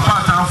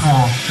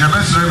apaatamfoɔ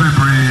yɛbɛsrɛ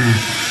bebree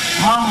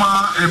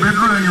mama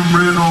ɛbɛduru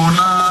anwummere no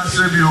na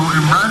sɛ bio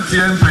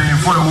mmeranteɛ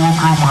mpanyimfoɔ ɛwɔ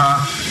kurom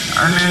ha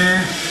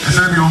ɛne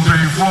sɛ bi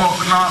mpanyinfo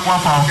na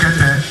wafa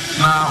ɔkɛtɛ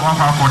na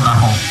wafa akɔda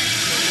hɔ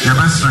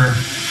yɛbɛsrɛ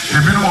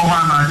ebinom wɔ hɔ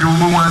anadwo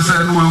wobɛhu sɛ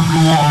ne wahuru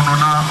wɔ no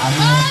na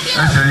ɔmo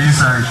ɛhyɛ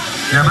inside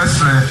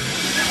yɛbɛsrɛ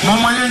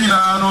mɔmɔ yɛ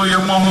nyinaa no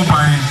yɛmmɔ ho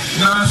ban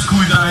na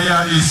school dan a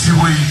ɛsi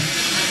hɔ yi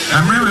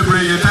ɛmmere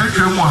bebree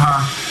yɛtɛtwa mu ha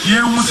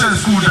yɛhu sɛ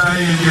school dan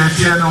yi deɛ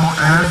ɛteɛ no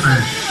ɛyɛ fɛ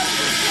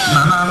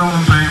nana no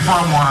mpanyinfo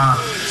amɔ ha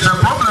sɛ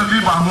problem bi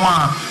ba ho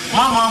a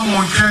mama mo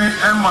ntwɛn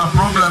ɛma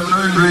problem no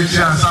ndurɛkyi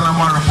a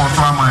salama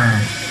repɔtɔ ama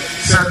yɛn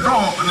sɛ dɔ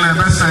na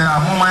ɛbɛsɛ a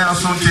moma yɛ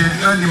aso te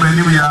na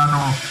nimanim yɛ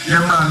no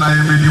yɛmmra na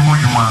yɛbɛdi ho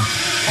dwuma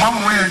mama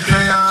mo yɛ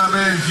ntwɛn a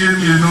bɛyɛ mfie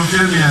mmienu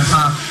mfie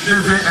mmiɛnsa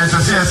efe ɛsɛ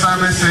sɛ yɛsan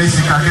bɛsɛe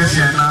sika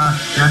kɛseɛ na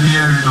yɛde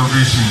yɛ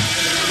renovation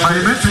ma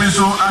yɛbɛtumi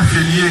nso ahwɛ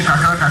yie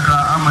kakra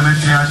ama no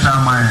atumi akyɛ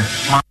ama yɛn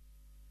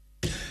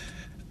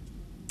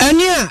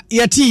ɛne a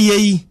yɛte yie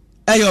yi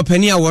ɛyɛ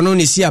ɔpani a wɔno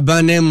ne si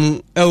abana mu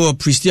ɛwɔ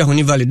Prestia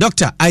Honi Valley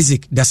Dr.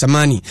 Isaac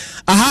Dasamani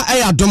aha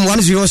ɛyɛ adom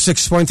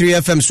 106.3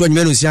 FM so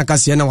anwuma no nsia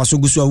kaseɛ na waso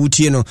gu so a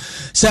wotie no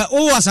sɛ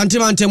wo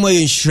asantema ntɛm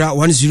ayɛ nhyira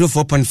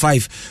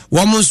 104.5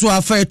 wɔn nso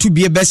afa ɛto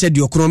bie bɛsɛ de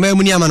okroma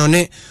mu ni ama no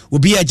ne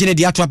obi agye ne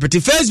de ato apete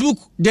Facebook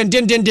den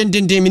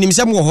minim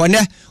sɛ mo wɔ hɔ ne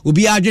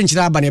obi adwe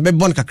nkyira aba ne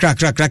bɛbɔ no kakra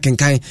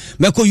kenkan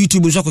mɛkɔ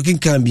YouTube nso akɔ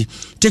kenkan bi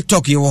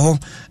TikTok yɛ wɔ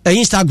hɔ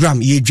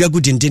Instagram yɛ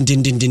dwagu den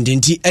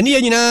ti ɛne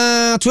yɛ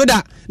nyinaa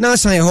Twitter na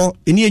san yɛ hɔ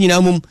ɛne yɛ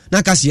nyinaa mum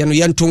na kaseɛ no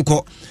yɛnto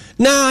nkɔ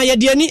na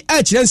yɛde ani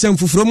akyerɛ nsɛm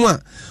foforɔ mu a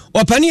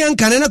ɔpani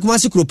yɛnkane na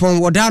Kumasi Kuropɔn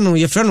wɔda no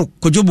yɛfrɛ no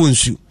Kodwobo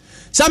Nsu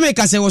same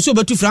ka sɛ wɔ so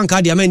bɛtu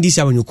franka de ama ndi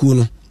sɛ wanyokuo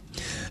no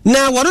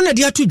na wɔno na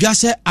de ato dwa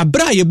sɛ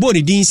abra a yɛbɔ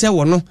ne din sɛ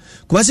wɔno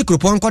Kumasi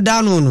Kuropɔn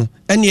kɔda no no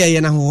ɛne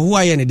yɛyɛ na hoho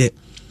ayɛ ne dɛ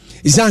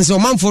isan sɛ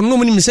ɔmanfo no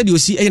mu nim sɛ de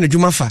osi ɛyɛ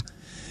n'adwuma fa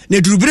na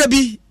durubere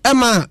bi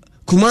ɛma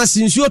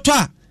Kumasi nsuo tɔ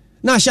a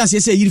na ahyɛ aseɛ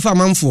sɛ yiri fa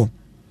amanfo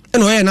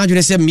ɛna ɔyɛ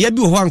n'adwene sɛ mmea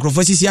bi wɔ hɔ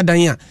ankrɔfo sisi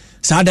adan a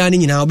saa dan ne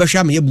nyinaa ɔbɛhwɛ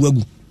ama yɛbu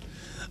agu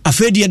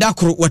afei deɛ da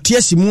koro wɔte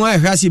asimu a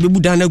ɛhwɛ ase bɛbu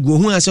dan no agu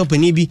ɔhu a sɛ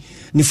ɔpani bi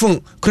ne fon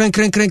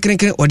krenkren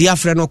ɔde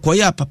afrɛ no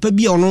kɔyɛ a papa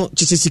bi a ɔno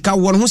kyesɛ sika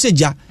wɔ no ho sɛ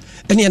gya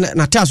ɛne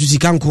nata so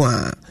sika nko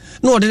a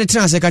na ɔde ne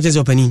tena sɛ ka kyɛ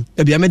sɛ ɔpani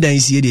abia mɛdan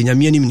sie deɛ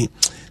nyame anim ni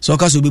sɛ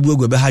ɔka sɛ ɔbɛbu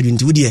agu ɛbɛha dwo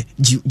nti wodeɛ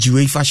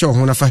gyiwei fa hyɛ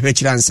ho na fa hwɛ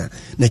kyerɛ ansa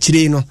na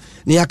kyerɛ no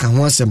ne yɛaka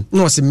ho asɛm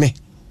na ɔse me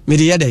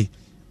mede yɛ dɛn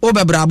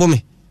wobɛbrabo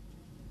me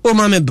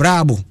woma me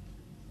brabo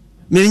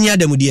menya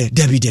adamu deɛ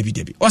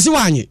dabi ɔse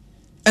wanye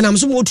ɛnam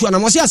so mo tu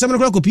anam ɔse asɛm no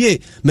kora kopie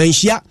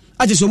manhyia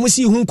agye so mo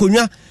si hu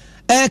konwa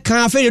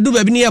ɛka afei de du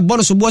baabi ne yɛ bɔ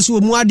no so bɔ se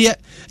wɔ mu adeɛ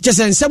kyɛ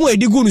sɛ nsɛm a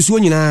ɛdi gu no so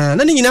nyinaa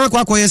na ne nyinaa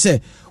akɔyɛ sɛ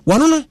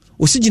wɔno no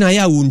ɔsi gyina yɛ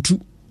a wɔntu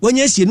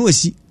wɔnyɛ asie no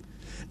asi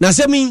na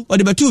asɛm yi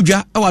ɔde bɛto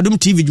dwa ɛwɔ Adom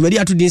TV dwumadi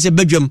ato din sɛ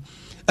badwam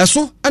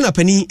ɛso ɛna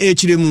pani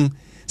ɛkyerɛ mu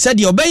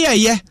sɛdeɛ ɔbɛyɛ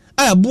yɛ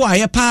a ɛboa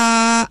yɛ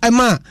paa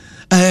ɛma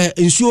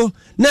nsuo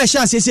na ɛhyɛ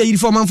aseɛ sɛ yiri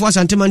fɔ ɔmanfoɔ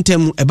asantema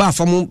ntam mu ɛba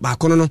afa mu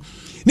baako no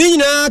ne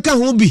nyinaa ka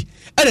ho bi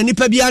ɛna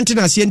nipa bi ante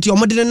na aseɛ nti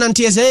ɔmode ne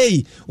nante sɛ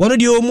ei wɔno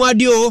deɛ ɔmu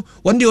ade o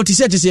wɔno deɛ ɔte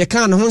sɛ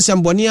yɛka ne ho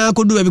nsɛm bɔne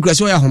akɔdu baabi kura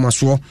sɛ ɔyɛ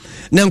ahomasoɔ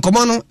na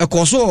nkɔmmɔ no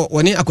ɛkɔɔ so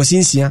wɔne akwasi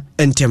nsia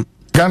ntɛm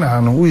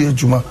Ghana no woyɛ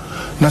adwuma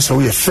na sɛ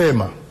woyɛ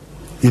fɛma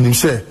yɛnim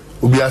sɛ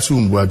obiara sɛ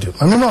wombu ade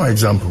mamema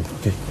example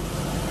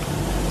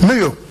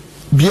mayor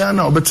biara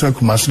na ɔbɛtena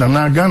Kumasi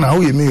na Ghana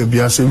woyɛ mayor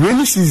biara sɛ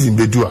rainy season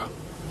bɛdu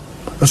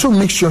a so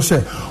make sure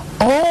say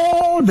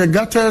all the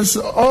gutters,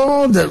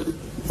 all the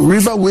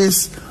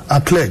riverways are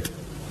cleared.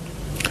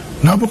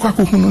 Now,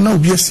 now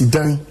we see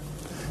down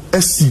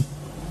SC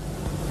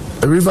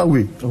a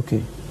riverway.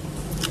 Okay.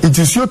 It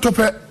is your top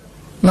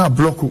now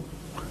block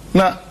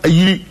now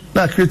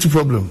now creative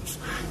problems.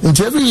 And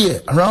every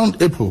year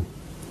around April,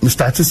 we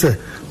start to say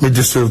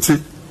major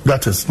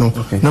gutters. No,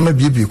 no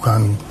maybe you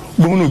can.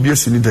 But no be a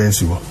silly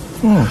dance.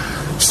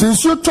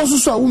 Since you toss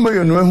us a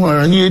woman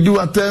and you do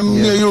at them,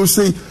 you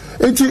say.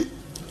 Enti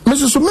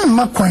Mr. Sumen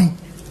Makwan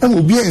and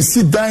will be and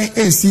sit down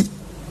and see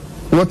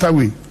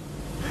waterway.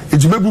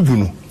 It's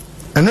Bebubuno.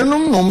 And then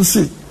no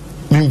say,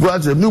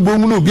 Mingwaja, no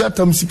bomuno,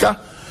 Biatam Sika,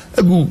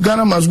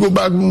 Ghana must go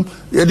back,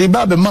 the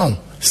Baba Mount,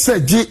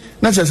 said J,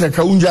 not just a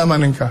Kaunja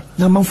Manenka.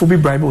 No man for be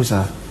bribes,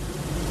 sir.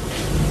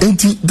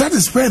 Enti, that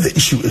is where the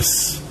issue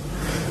is.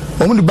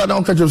 Only bad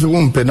on catches a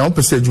woman, pen out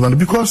percentage one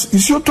because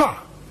it's your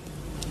talk.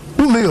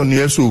 Who may on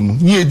your soul,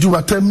 ye do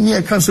a term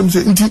near cancer.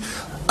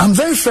 I'm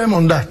very firm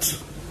on that.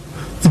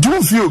 It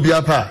won't feel be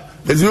a pa.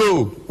 As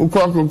you,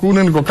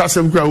 Ukuakunin,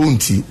 Kokasem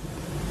Kaunti,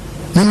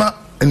 Nima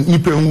and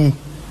Ipe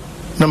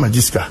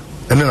Namajiska,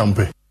 and then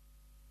Ampe.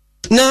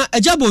 Na a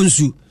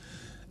jabonsu,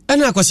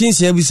 and I was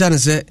sincere with Sana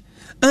say,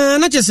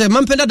 not just a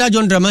Mampeda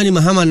John Dramani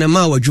Mahama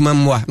Nama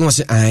Jumamwa, no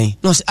say I,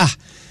 no say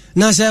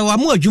na say wa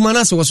mo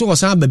adwuma so so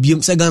sa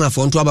babiem se Ghana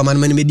fo nto aba man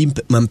medi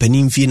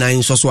mampenim fi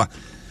nan so so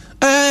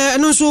a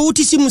no so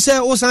utisi mu se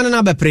o san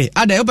na bepre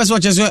ada yo pese o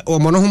chese o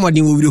mo no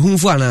homoden wo wire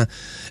humfu ana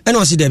e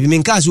no se da bi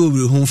men ka se wo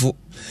wire humfu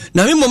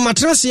na me mo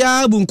matrase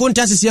ya bu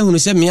nkonta sese ahunu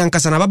se me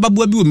ankasa na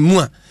bababua bi o mu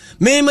a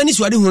me mani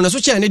so ade hunu na so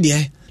kye ne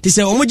de ti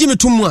se o mo gimi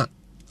tomu a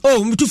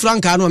o mitu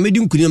franka no medi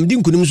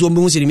nkunim so o be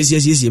hu se de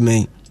mesiesie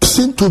men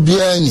sinto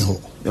bia ni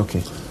ho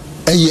okay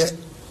eye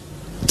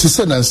ti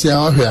se na se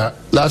ahwe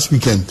last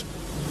weekend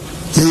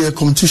Yeah,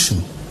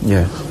 competition.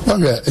 Yeah.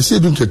 Okay, I say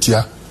don't get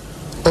here.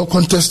 Or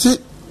contest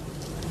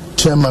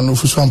chairman of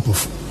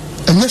Swampov.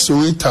 And yes,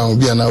 we town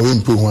be an hour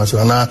improve once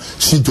and I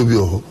see to be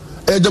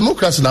a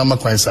democracy na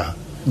makwansa.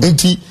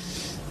 Enti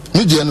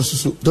media no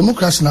so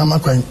democracy na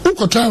makwan.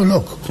 Who travel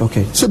look.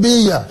 Okay. So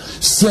be ya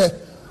say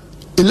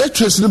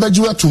electricity ba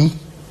jiwa tum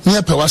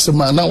near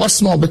Pewasema now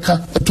what's more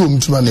beka to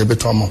mtuma na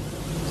ebetomo.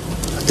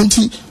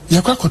 Enti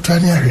yakwa kotra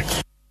ne are.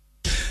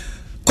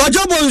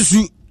 Kwajobo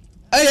nsu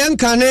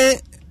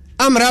eyankane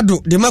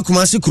Amrado de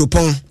Makumasi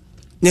Krupon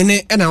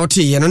nene ena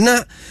wote ye no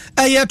na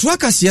ye to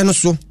akase no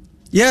so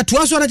ye to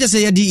aso na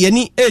chese ye di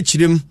yeni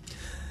echirem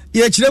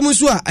ye chirem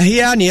so a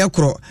ahia ne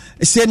yekro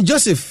St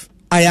Joseph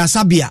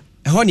Ayasabia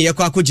ho ne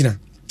yekọ akogina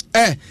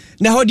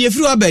na ho de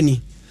efiri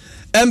abani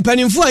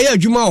empanimfo a ye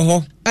adwuma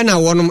ho ena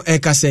wonom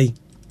ekasei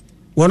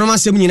wonom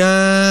asem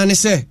nyina ne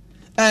se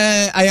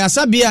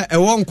Ayasabia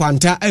ewo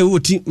nkwanta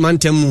ewoti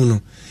mantamu no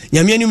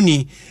nyame anim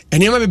ni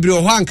enema bebre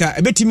ho anka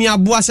ebetimi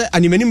aboa se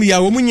animanim ya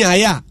wo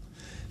munyaaya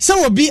se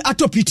obi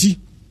atopiti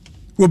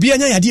obi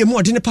anya yade mu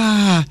ode ne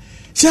pa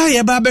se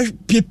ya ba be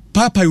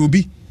papa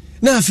obi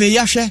na afi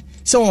ya hwe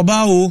se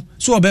oba o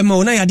so obema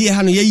o na yade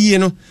ha no yeyie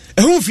no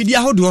ehun fidi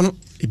ahodo no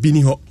ebi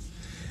ni ho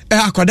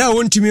akoda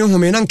wontimi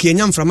home na nka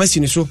enya mframasi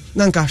ni so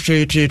na nka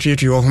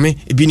hwe wo home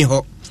ebi ni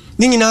ho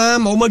ni nyina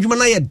ma omadwuma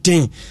na ye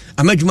den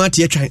amadwuma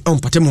te atwan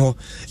ompatem ho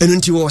enu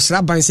nti wo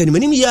sra ban se ni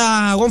manim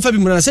ya wonfa bi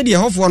mura se de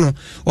hofo no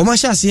o ma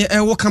hyase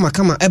wo kama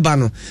eba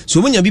no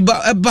so munya bi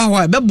eba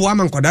ho bebo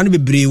ama nkoda no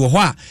bebre wo ho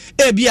a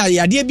bi a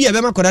yade bi a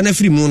be makoda na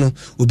firi mu no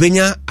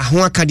obenya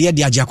aho akade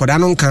de agye akoda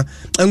no nka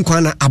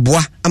nkwa na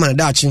aboa ama na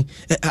daachi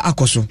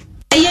akoso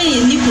Aye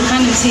ni ko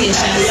kan se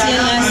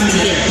shansia last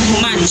year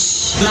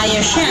March na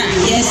ye hwa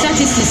ye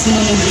statistics mo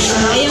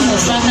no aye mo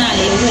fa na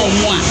ye wo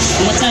mo a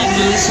mo time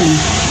manson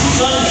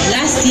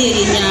last year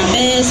nya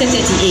be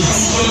 38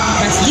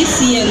 but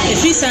this year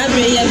if we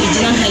sabre ya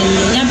bigina han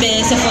nya be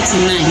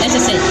 49 let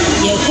us say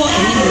ye ko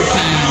ani mo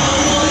pa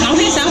na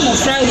we sa mo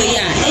Friday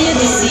ya aye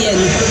this year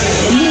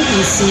no mo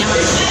nsia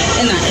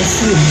na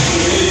efu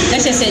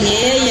let us say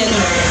ye no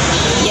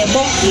ye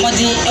bo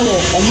modi ewo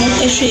omo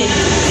ehwe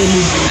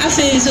emu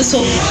afi so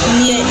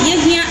ye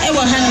hia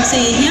ewo han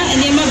say hia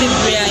enema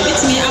bebre a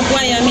betimi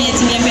aboa ya me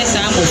etimi pesa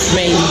amo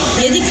frey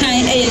ye di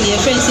kan eye ne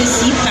efre say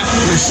CPAP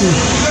machine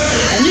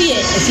anu ye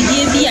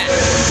afidie bi a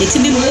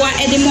etimi boa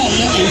edemo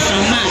omo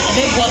enframa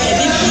ebebo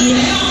ebibie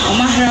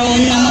omahra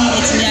wonu amo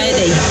etimi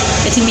ayedai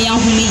etimi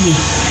ahumi ye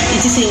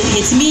iti say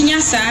etimi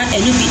nya sa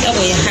enu bi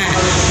ewo ye ha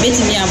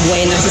betimi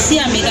aboa na sisi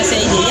ameka say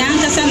ye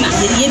yankasa na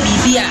ye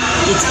bibia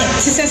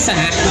etise sa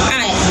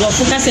do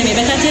focus me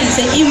better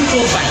say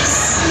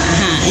improvise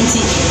nti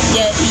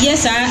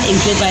yes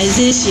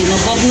improvisation no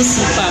bubble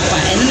si papa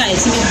and na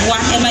etimi boa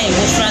e ma ye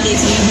bo friend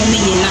etimi hu mi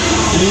ye na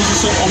nti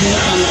so omo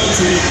kan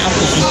etimi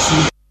akofichi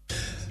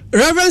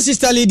Reverend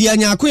Sister Lydia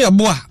Nyakoya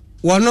boa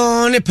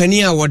wono ne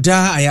pani a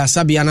woda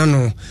Ayasabia na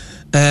no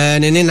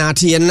nene na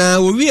ate na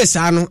wo wie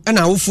sa no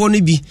na wofo no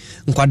bi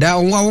nkwada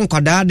wonwa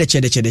nkwada de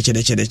chede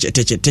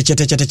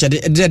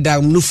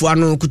da nufu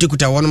ano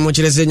kutikuta wono mo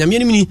kirese nyame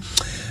ni mini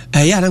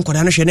ya na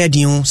nkwada no hwe na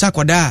adin sa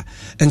kwada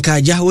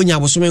nka ja wonya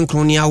abosome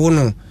nkron ni awo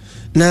no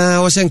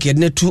na wosenke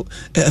de tu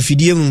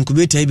afidie mu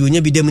nkubeta bi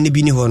onya bi dem ne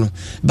bi ni ho no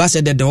ba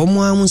se de wo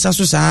mo amu nsa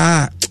so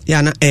saa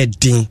ya na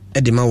edin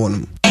edema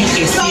wono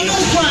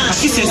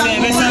akise se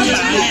be sa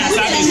ba na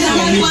asabe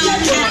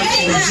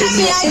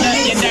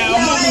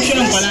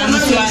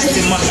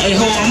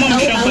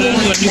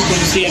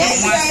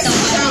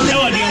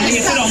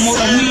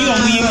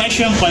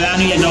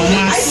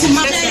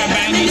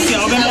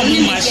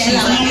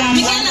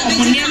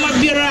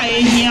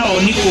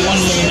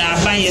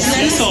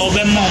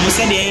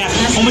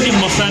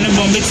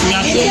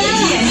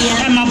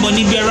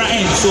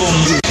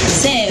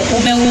say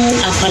obewu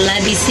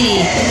afalabi si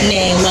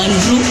ne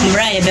wandu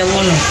mraye be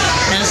wono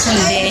na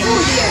sonde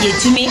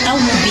yetumi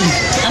awubi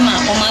ama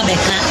oma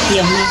beka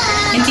ye hu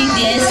nti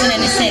de esene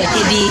ne say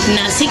ebi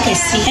na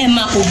sikesi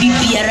ema obi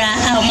biara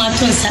a oma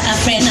tonsa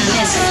afre na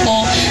nurse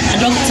for a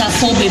doctor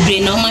for bebre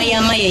na oma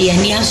yama ye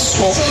yani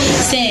aso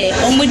say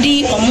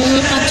omudi omo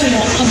ato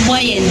abo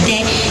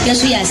yende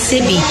yeso ya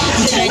sebi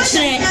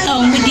nkyerɛkyerɛ a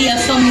omudi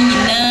afam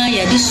nyina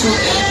ya diso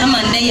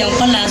ama nde ye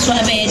nkola so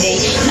abede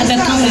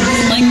abeka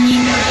obi manyi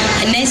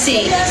anese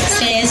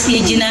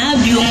say gina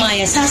bioma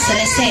ya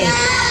sasere say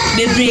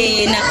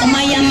bebre na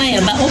omayama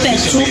ya ba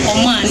obeso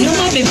oma ni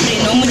oma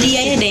bebre na omudi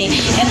ye den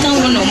e kan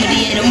wo na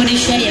omudi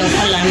hwe ye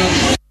nkola no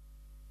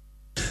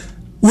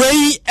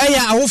wei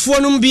eya awofo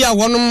no bia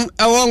wonom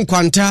ewo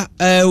nkwanta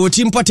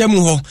woti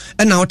mpotemu ho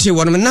na wote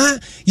wonom na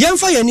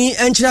yemfa yani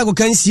enkyira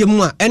agokansie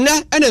mu a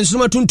ena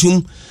nsuma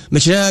tuntum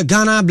mekire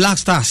Ghana Black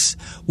Stars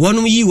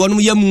wonom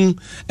yamu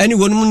eni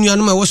wonom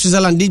nuanom a wo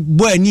Switzerland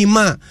bo ani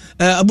ma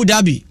Abu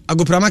Dhabi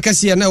agoprama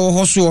kase na wo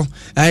hoso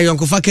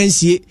yonkofa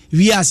kansie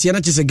wi asie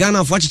na tese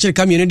Ghana fo akyekyere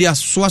kamenu dia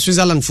so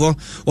Switzerland fo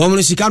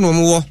wonom sika no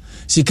mo wo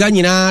sika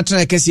nyina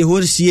tra kese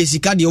ho sie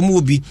sika de omo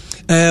obi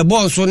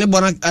ball so ne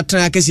bona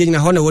tra kese nyina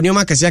ho na woni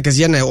ma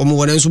kese na omo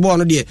wona nso ball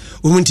no de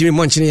omo ntimi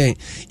mo nkyene yen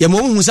ye mo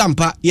hu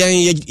sampa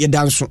ye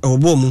danso e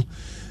obo mu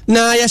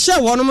na ya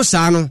hye wono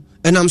saa no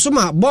enam so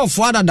ma ball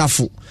fo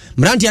adadafo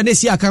mranti ade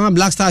si aka ma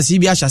Black Stars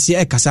bi ahyase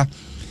e kasa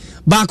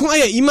ba ko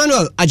aye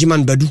Emmanuel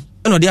Ajiman Badu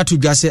eno de ato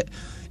dwa se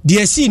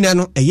de si na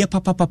no eye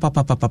papa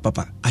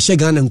ahye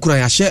Ghana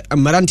nkuran ahye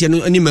mranti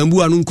no ani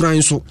mambu anu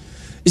nkuran so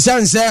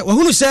isanse wo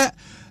hunu se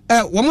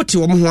wo mote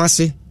wo ho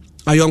ase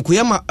ayonko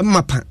ye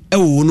mapa e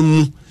wo wonu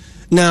mu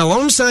na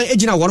won san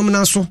ejina worum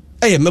na so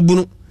eye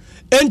mabunu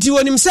enti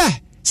wonim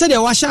se de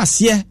wa hye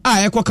ase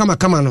a ekọ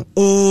kama no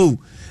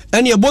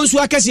eni ebonsu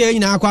akese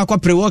nyina akwa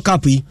pre World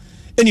Cup yi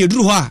eni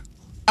eduru ho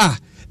a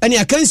eni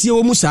akansie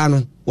wo mu saa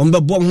no wo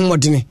mbebo ho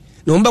modene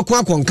na wo mbeko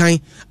akonkan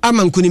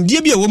ama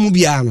nkunimdie bi a wo mu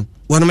bia no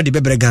wonom de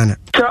bebre Ghana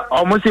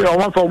almost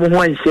almost for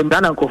one same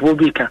Ghana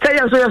kofobika say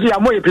so ya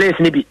mo place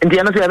ni bi ndi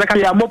no so ya beka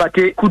ya mo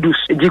bate kudus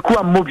jiku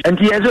amobi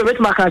ndi yeso bet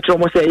maka cho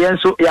mo say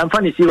yenso ya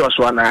mfa ni serious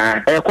one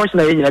question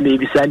na yenyina be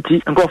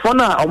bisanti nkofo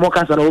na omo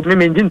kansa na obi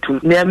menji ntum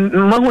na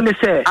mahu ne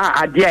say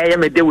ade a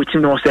me de wuchi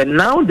no say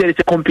now there is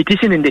a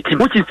competition in the team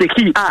which is the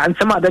key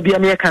nsema da bia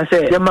ne kan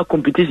say yema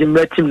competition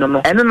be team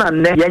no eno na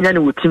ne yenya ne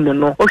wo team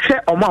no o hwe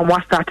omo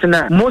start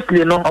na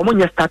mostly no omo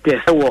nya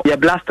starters wo ya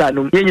blaster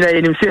no yenyina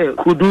yenim say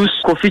kudus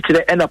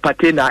kofichire ena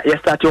patena ya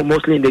start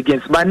mostly in the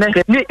games but ne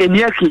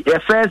eniaki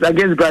first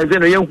against Brazil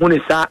no yen hunu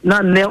sa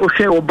na ne o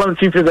hwe o ban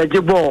fin za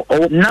jebo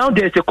now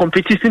there is a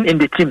competition in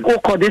the team o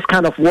call this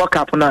kind of World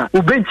Cup na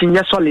o bench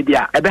nya solid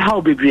ya ebe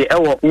how bebre e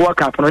wo World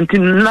Cup no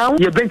until now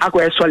your bench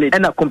akwa solid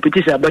and a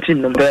competition about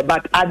him no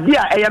but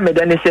adia e ya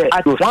medane say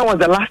one was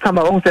the last time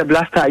I won say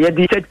blaster ya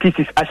di set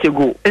pieces as a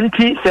go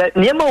enti say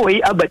niema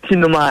we abati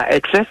no ma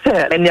excess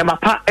niema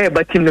pa e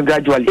abati no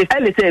gradually if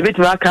I say bit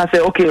ma can say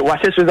okay wa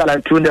say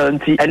Switzerland 2-0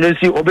 enti and you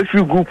see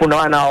obefi group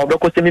no na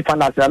obeko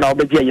semi-finals na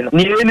obeji you know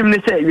ni enim ne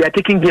say we are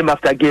taking game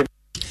after game.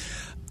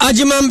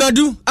 Ajiman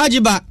Badu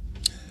ajiba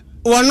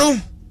wono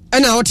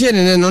na wote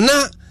ne no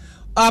na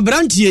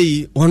abrantie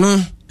yi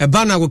wono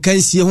eba na go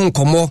kansie ho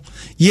nkomo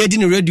ye di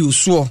ne radio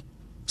so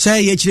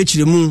say ye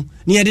kirekire mu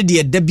ne ye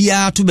de da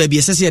bia to ba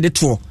bia sese ye de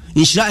to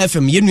Nhyira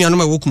FM ye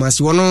nuanom a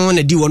wokumase wono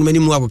na di wono mani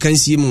mu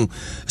agokansie mu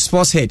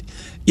sports head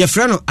ye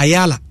frɛ no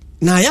Ayala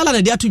na Ayala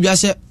na de ato dwa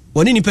se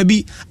woni nipa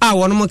bi a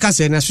wono mo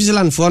kase na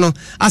Switzerland fo no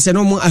ase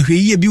no mo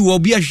ahweyie bi wo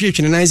bi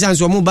ahwehwetwe na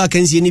nsanso mo ba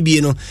kansie ne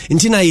bi no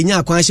nti na ye nya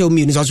akwan hye o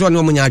mi no so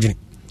no mo nya adwene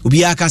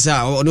obi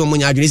akasa no mo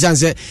nya adwene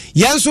sanse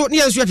yenso ne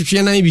yenso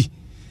atwetwe na bi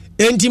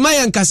enti ma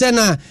yan kase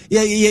na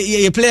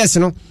ye players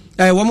no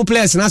wo mo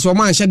players na so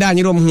mo anhye da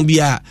anyere mo ho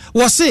bia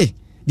wo se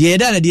de ye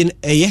da na de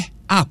eye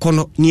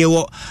akono ne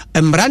wo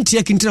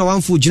mrantie kintina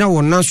wanfo gina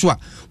wonnan so a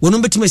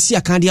wono betima si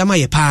akande ama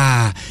ye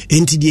pa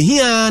enti de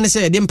hia ne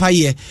se de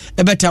mpaye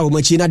ebeta wo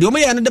machi na de o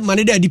meya ne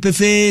mane da di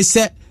pefe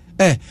se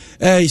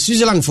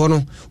Switzerland for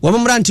no wo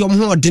mrantie om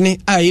ho odene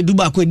a ye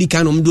duba ko edi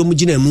kan no mdo mu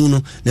gina mu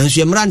no na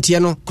nso mrantie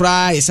no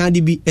kra ye san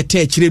de bi eta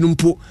akire no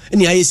mpo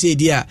eni aye se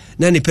di a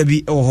na ne pa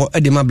bi wo ho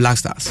edema Black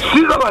Stars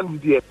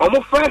Switzerland die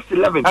omo first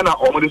 11 ana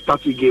omo the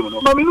starting game no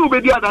ma me no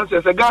be di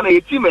adanse se Ghana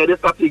ye team e the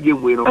starting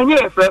game we no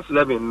enye first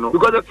 11 no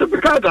because the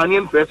typical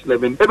Ghanaian first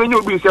 11 ebenye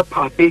obi se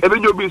Pate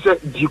ebenye obi se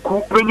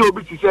Jiku ebenye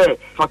obi se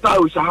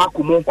Fatawu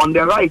Shahakumo on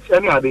the right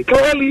any ade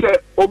clearly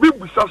obi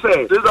busa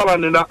se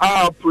Switzerland na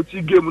approach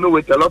game no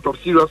with a lot of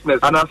seriousness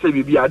and I say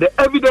the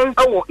evidence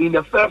in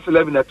the first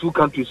 11 of two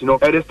countries you know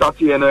at the start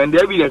here and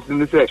the evidence in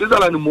the say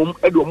Switzerland mum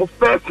edo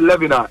first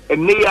 11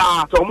 and they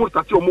are so almost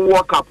start your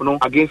World Cup no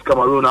against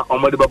Cameroon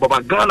on the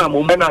Baba Ghana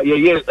mum and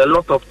a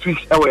lot of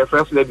tweaks our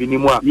first 11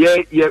 anymore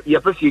yeah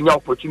first you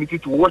opportunity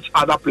to watch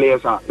other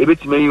players a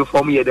bit may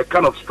inform you the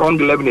kind of strong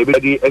 11 a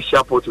bit a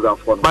sharp Portugal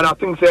for but I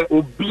think say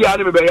obi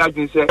ani me be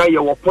agin say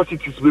your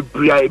positives with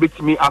bria a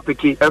bit me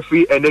apeke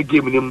every and the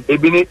game nim e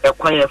bi ni e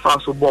kwan e fa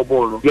so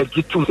ball no ye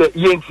gitu say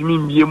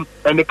miem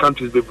and the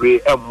countries be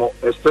brave and more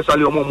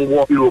especially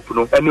more Europe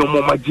no and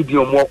more magidi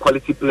more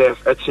quality players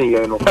action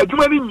here no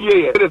aduma ni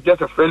it is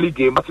just a friendly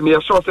game but me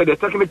sure say the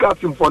technical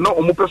team for now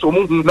omo person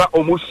omo na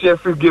omo share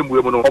free game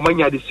we no omo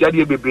nya de sia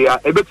de bebre a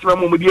e betima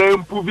mo de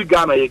improve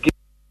Ghana ye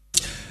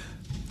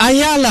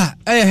Ayala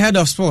head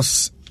of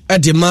sports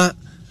Edema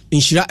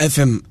Nhyira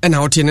FM na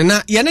hotene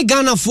na ye ne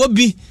Ghana fo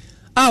bi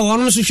a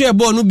wono so hwe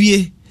ball no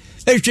bie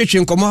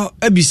etwetwe nkomo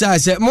abisa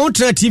se mo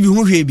tra TV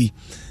hu hwe bi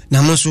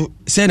na mo so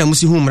say na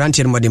musi hu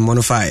mrantie no de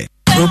monify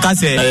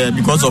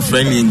because of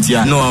friendly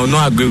India. No, I will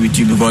not agree with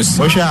you because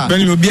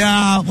friendly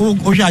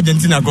Obia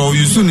Argentina go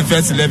you soon the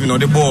first 11 or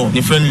the ball the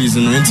friendlies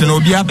no into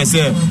Obia per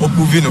se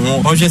opuving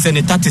no or just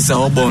any tactics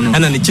are born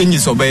and then the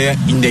changes obey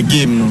in the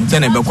game no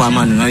then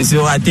and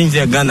so I think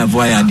they Ghana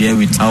boy are there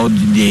with how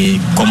they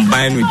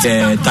combine with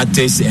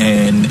tactics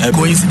and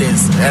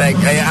coincidence like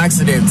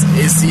accident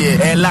is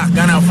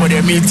Ghana for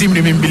the team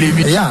they believe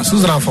it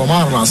Switzerland for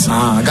Marlas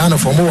Ghana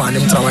for more and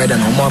him try than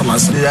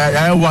Marlas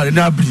I want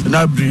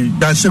na bri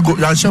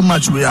can share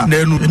match we are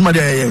then my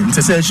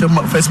say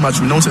first match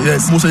we know say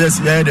yes most yes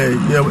yeah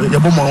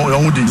bomb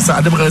on the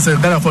so dem say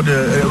Ghana for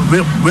the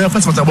we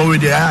first match about we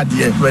dey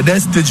there where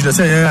that stage they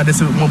say yeah they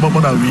say more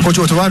than we coach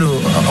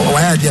Otowado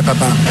why there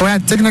papa we are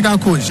technical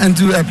coach and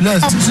to a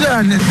players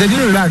so they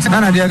didn't relax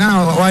Ghana they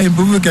Ghana why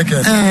improve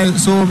keke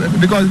so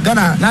because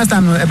Ghana last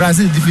time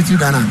Brazil defeated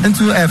Ghana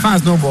into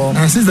fans no ball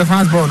and since the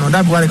fans ball no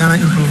that why Ghana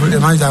improve the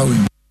match that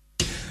way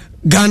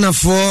Ghana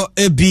for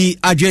ebi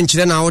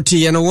adwenkyere na wote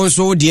ye no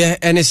wonso de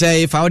ene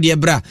say fa wode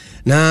bra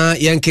na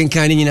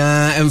yenkenkan ni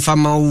nyina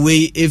emfama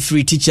we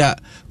every teacher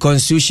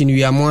constitution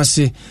we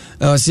amose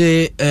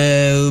say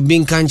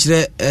bin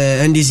kankyere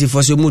NDC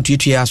for so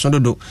mutuetue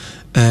asododo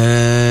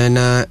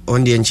na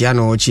onde enchia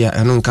no ochia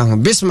eno nka ho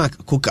Bismarck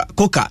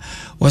koka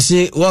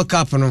wose World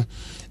Cup no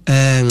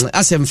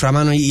asem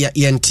frama no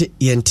yente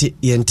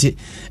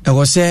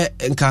ewo se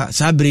nka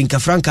sabre nka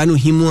franka no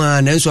himu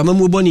a nanso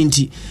amamu boni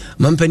nti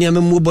mampani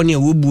amamu boni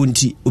awobu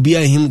nti obi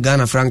a him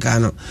Ghana franka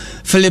no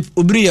Philip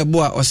Obri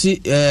yebo a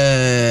osi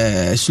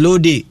slow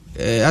day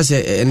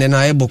ase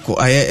nena eboko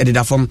aye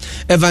edida form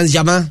Evans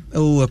Jama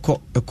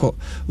eko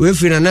we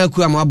free na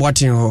ku am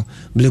aboaten ho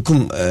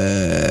Blekum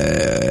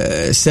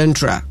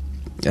Central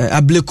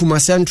Ablekuma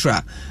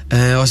Central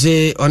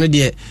ose one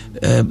de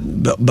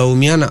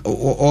Baumiana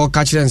o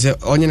catcher and say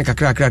onye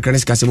kakra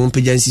sika se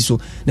monpejansi so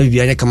na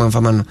bibia nya kama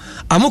mfama no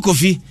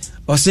Amokofi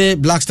ose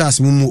Black Stars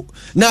mumu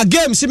na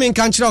game simen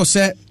kanchira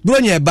ose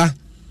bronya eba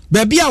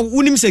baabi a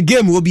unim se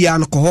game obi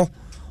an ko ho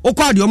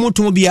okwa de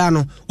omoto bia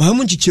no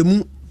ohamu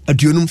nchichemu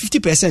aduonum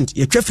 50%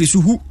 ye twafri so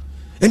hu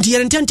enti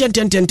ye ten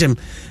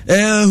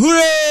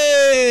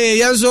hooray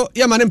yanzo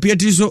ya mane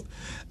mpetri so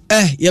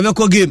ye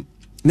beko game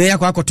na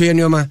yakwa akoto ye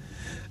nyoma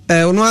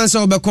ono ansa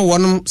obeko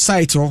wonum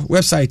site or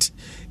website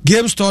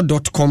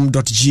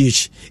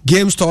gamestore.com.gh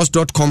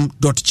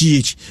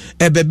gamestores.com.gh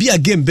baabi a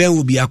game ben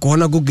wo bia ko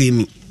na go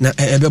game na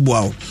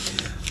ebeboa wo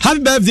happy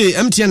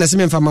birthday MTN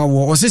asem mfama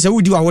wo o se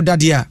wudi wa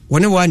wodade a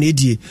wone wa na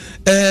edie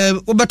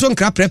obeto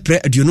nkra prepre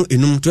aduonu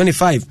enum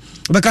 25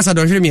 obekasa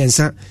don hwere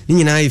miensa ni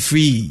nyina e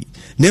free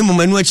na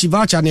mmanu achi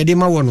voucher na de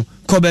ma wo no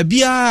ko ba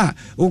bia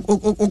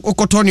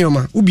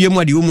okotonioma ubie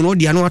mu ade wo mu no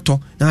de ano ato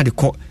na ade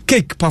ko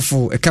cake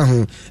pafo eka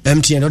ho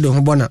MTN do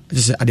ho bona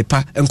se ade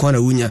pa enko na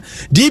wunya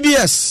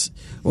DBS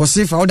o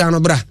se fa oda no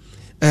bra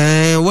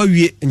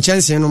wawie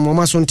nchanse no mo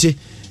masonte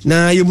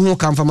na yemu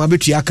kamfa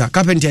mabetu aka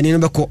carpenter ni no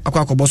beko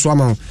akwakoboso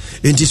ama ho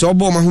enti so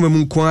obo ma ho mem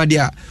nko ade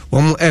a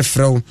wo mo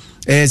efrew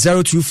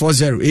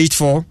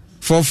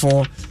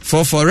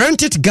 0240844444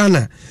 Rent It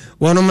Ghana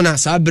wono na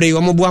sabre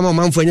wo mo bo ama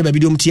manfo anya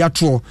babidom ti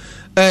ato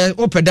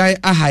opedan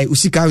ahai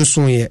usika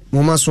nso ye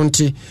mo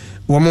masonte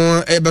wo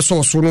mo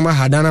beso so no ma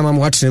hadana ma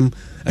mo atrem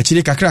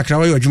achiri kakra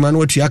wo adwuma no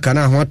watu aka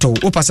na ho ato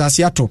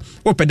opasase ato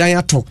opedan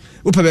ato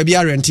opa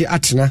babia rent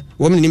atena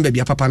wo mo nim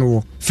babia papa no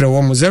wo frɛ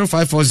wo mo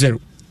 0540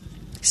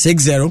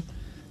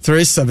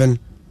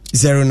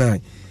 603709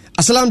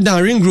 Asalam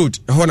down Ring Road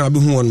hona abu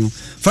hu won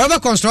Forever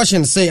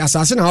Construction say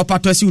asase na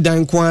opato si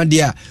udan kwa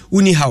dia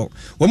uni how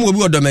wo mo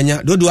obi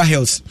odomanya Dodua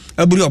Hills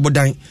aburi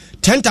obodan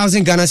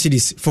 10,000 Ghana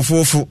cedis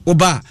fofofo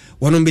oba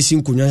wono besi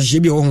nkonwa hye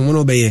bi wo hu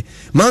no beye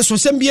manso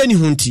sem bia ni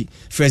hunti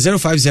for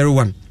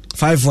 0501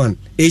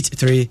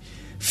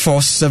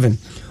 518347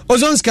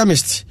 Ozon's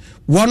Chemist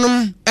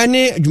wonum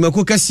ene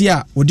adwumako kase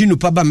a odi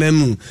nupa ba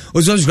mamu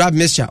Ozon's grab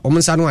mixture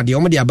omonsa no ade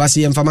omode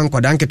abase yemfama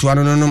nkwadan keto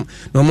no no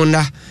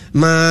monda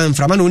ma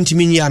mframa no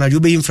ntimi nyi ana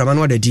jobe mframa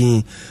no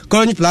adadin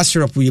Colony Plus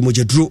syrup ye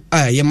mojaduro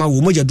yema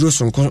wo mojaduro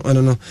sonko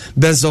no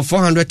benzo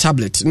 400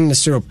 tablet in the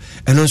syrup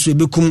eno so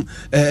ebekum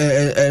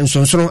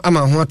nsonsono ama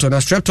ho ato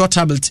na streptol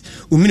tablet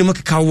uminimo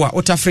kekawo a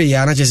otafre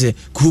ya na chese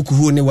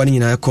kuhukuhu ne wani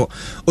nyina ekọ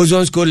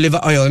Ozon's Gold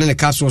Liver Oil ne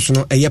capsules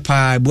no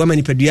eyepa buama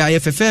nipadua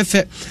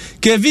ayefefefe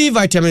KV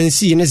vitamin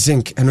C ne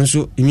zinc and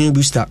also immune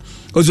booster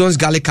Ozon's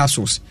garlic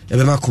capsules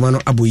ebema koma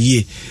no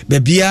aboyie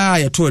bebia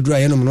ya to adura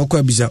ye no no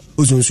kwa biza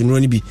Ozon's no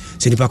ni bi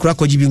se nipa kura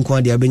kwaji bi nko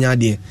ade abenya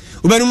ade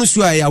ubenum su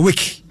ya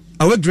awake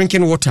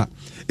drinking water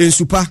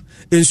ensupa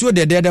ensuo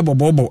de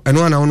bobobo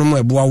eno ana wono mo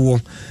eboa wo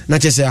na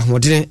chese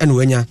ahodene eno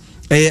wanya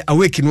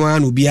awake no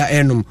ana obia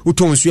enom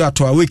uton su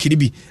ato awake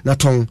bi na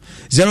ton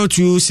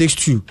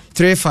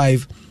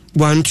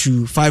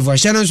 0262351251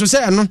 Shannon so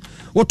say no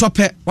wo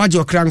tope waje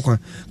okra nkwa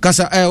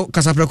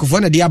kasa prekofo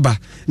na de aba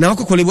na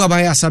okokolebu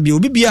aba ya asabia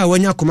obi bia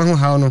wanya koma ho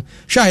hawo no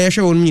hwa ye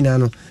hwe won nyina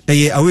no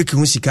awake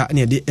hu sika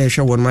na de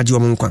hwe won maje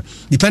won nkwa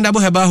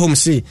Dependable Herbal Home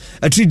say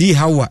a 3D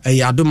hawa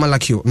adom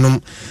malakio nom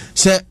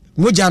se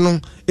moja no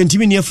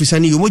ntimi ne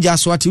afusani yo moja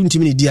so ate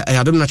ntimi ne dia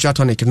adom natural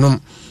tonic nom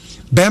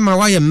bema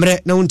wa ye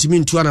mre na ntimi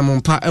ntu ana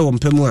mompa ewo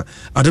mpamu a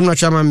adom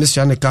natural man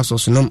mixture ne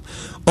capsules nom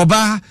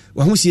oba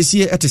wa hu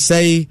siesie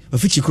etesai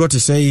ofichi kro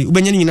tesai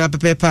ubenya nyina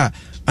pepepa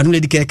adom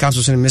lady care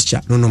capsules ne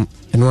mixture no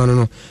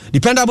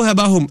Dependable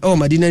Herbal Home ewo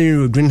Madina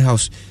Road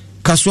Greenhouse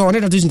Kaswa one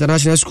that is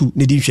international school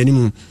ne di hwani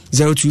mu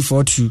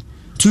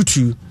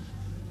 0242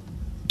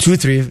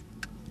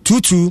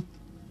 22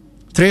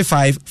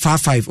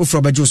 3555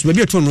 ofroba Jos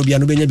maybe to no bia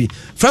no benya bi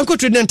Franco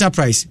Trading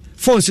Enterprise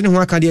phones ne ho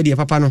aka de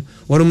papa no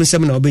wono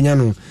nsem na obenya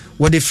no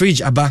wo de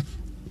fridge aba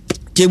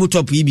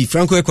tabletop EB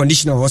Franco air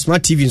conditioner or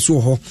smart TV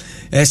nso ho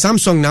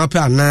Samsung na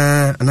pa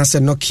na se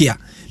Nokia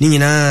ni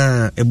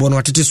nyina ebo no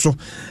atete so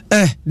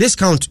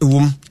discount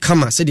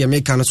kama said the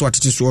American no so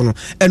atete so no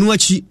enu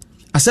achi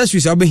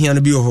accessories abehia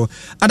no bi ho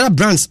other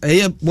brands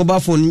mobile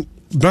phone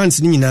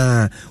brands ni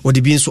nyina o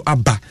de bi nso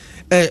aba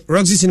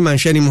Roxy Cinema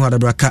nhwe ni mu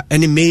hadabraka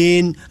any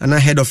main and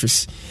head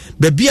office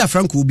bebia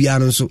Franco bia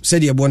no nso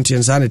said the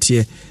bonten sa na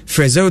tie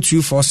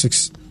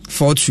 0246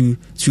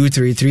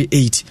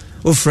 422338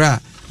 ofra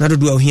na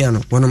do ahia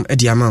no wonom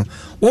edi ama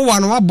wo wa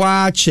no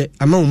wabɔ ache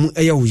ama mu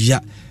eya wo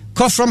ya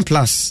Cofram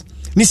Plus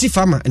nisi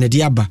farmer ene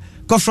di aba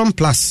Cofram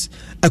Plus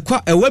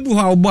akwa ewabi ho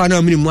a wo bɔ na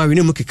amini mu awe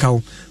ne mu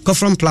kekawo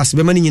Cofram Plus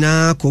be mani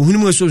nyina ko hunu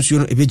mu esonsuo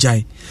no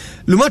ebejai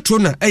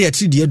Lumatrona eya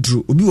tri de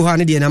aduro obi wo ha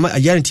ne de na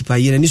ayare tipa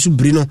yere ni so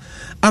biri no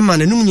ama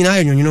na num nyina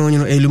ayonyono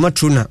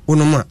Lumatrona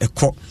wonom a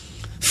ekɔ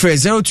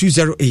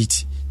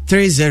 0208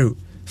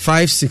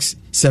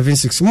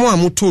 305676 mo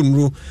amoto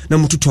nro na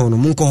mututon no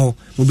monko ho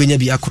mo benya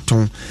bi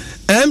akoton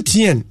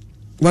MTN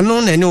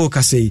wano na ne wo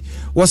kasei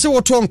wo se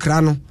wo to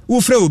nkra no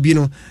wo fra obi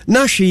no na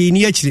hwe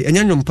ni akire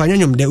anyanyom pa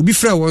anyanyom de obi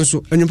fra won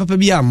so anyom papa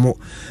bi ammo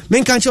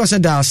menka nche wo se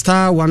da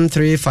star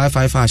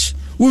 1355 hash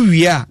wo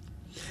wia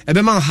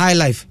ebe man high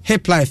life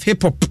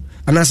hip hop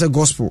anasa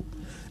gospel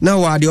na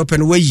wa de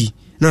open wayi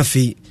na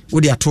fe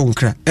wo de ato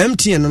nkra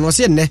MTN no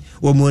se ne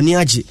wo moni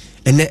age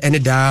ene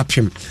da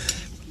pem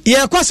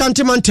ye kwa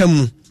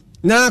santimantam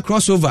na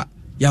crossover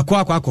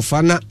yakwa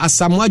akofa na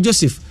Asamoah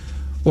Joseph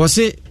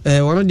wose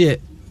wono de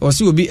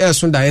wose obi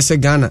so da yese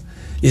Ghana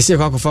yese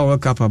akofa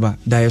World Cup aba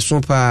da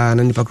yeso pa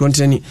na nipa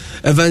kronteni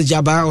Evans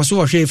Jaba wose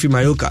wo hwe fi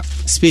Mallorca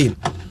Spain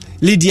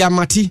Lydia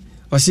Mati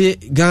wose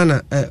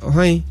Ghana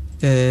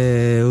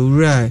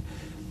ura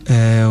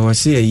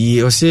wose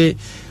yi wose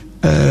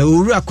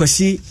ura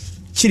kwasi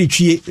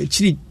chiritwie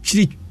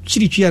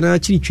na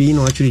chiritwie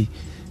no atwi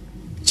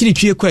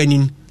chiritwie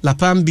kwanin La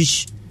Palm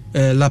Beach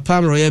La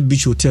Palm Royal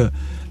Beach Hotel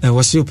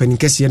wasi opening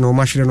kesi na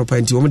omahwere no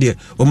panti omde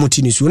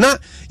omotini su na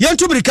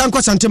yentu brika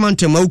nkwa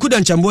santemantam awukuda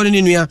nchambone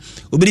ne nua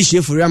obiri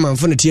hie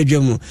amanfo na tie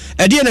adwam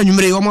ede na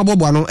nwumre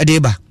omabobwa no ede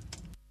ba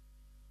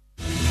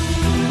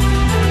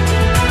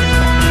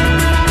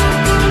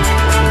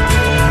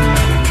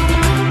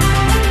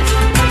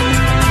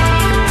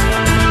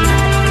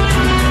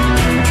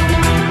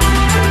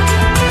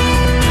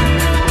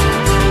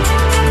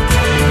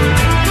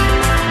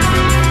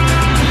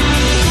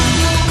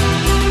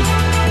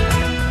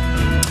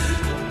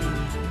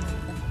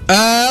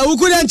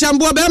ukuda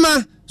nchambo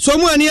bema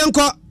somu ani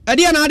enko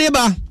ade na ade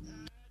ba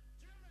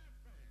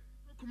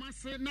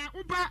na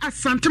uba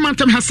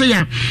asantemantam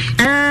haseya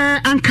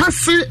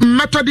Ankasi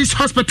Methodist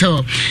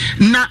Hospital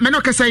na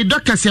menoka say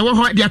doctors ye wo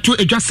ho de ato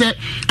edwase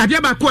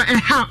ade ba ko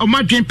ha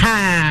omadwen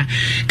pa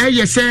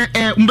yese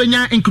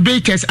mbenya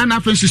incubators and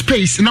afensu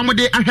space na mo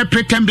de ahwe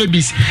preterm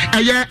babies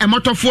eye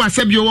emotofo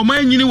asebio wo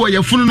manyini wo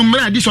yafunu no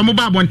mra adi so mo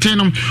ba abonten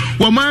no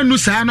wo manu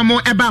saa no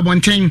mo eba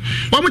abonten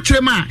wo mo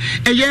kirema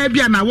eye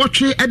bia na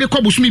wotwe ede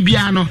ko bosumi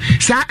bia no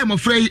saa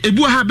emofra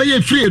ebu ha be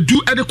ye free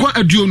edu ede ko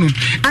aduo no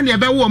ane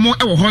ebe wo mo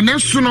ewo ho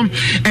nenso no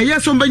eye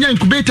so mbenya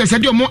incubators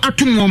ade mo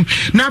atumom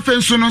na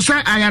afensu no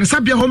sa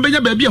ayaresa bia ho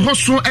mbenya ba bia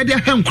hoso ede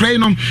hankrai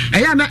no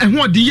eye na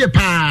eho ode ye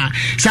pa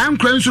saa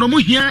nkrai nso no mo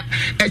hia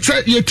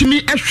yetimi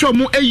ehwo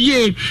mo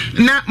eye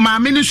na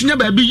maame ni sunya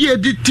ba bi ye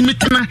di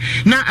timitana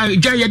na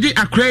ja ye di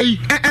akrai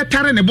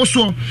etare ne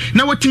boso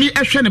na wotimi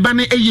ehwe ne ba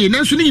ne eye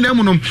nanso ni nyina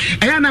mu no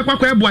eye na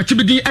kwakwa ebo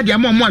achibidi ade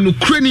amom no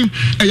kurani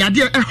eye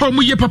ade ehwo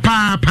mo ye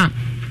papa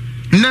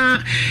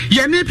na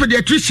yani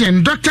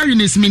pediatrician Dr.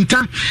 Eunice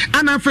Minta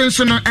ana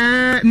fenso no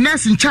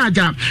nurse in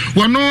charge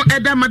wono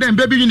eda madam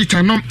baby unit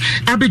no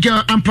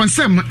Abigail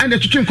Amponsem ana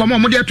twetwe nkomo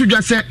mo de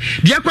atodwa se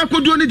de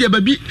akwakoduo ne de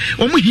baby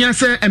omo hia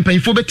se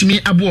empanfo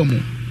betimi abo mo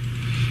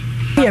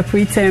Yeah,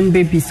 preterm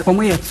babies,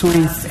 almost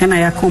twins, and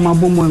I come a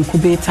boom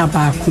incubator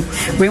back.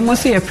 We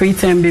must say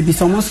preterm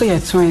babies, almost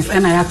twins,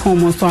 and I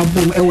come also a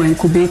boom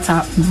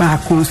incubator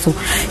back. So,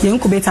 the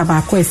incubator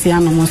back is the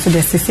animal, so the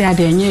CCA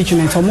the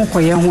engagement or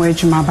more young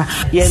wage maba.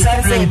 Yes,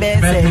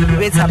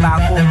 incubator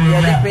back, the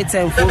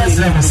preterm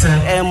babies,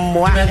 and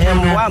one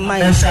my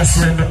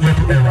because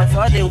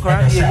all the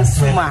encourage you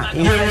so much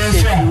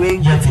impressive way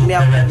to me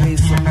out of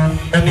this.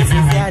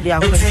 They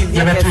are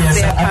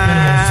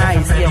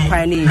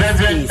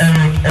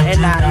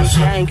and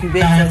I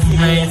incubators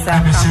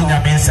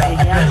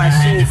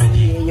machines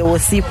you will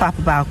see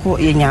papa back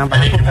in your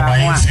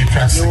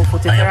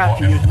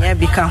phototherapy yeah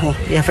become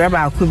if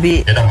ever could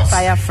be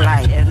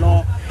firefly and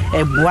no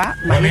a bois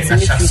my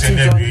jaundice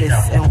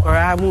and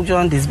corabu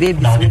jaundice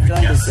babies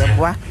jaundice a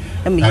bois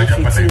and me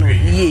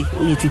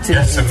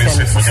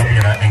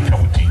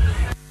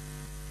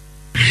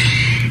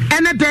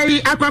ene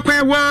day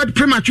akwakwa world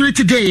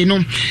prematurity day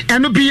no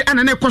eno bi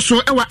ana na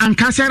ekoso ewa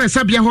ankasa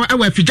resabia ho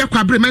ewa afigya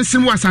kwabre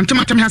mansim wa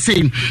santemantem ha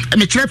sei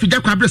me kire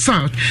afigya kwabre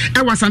south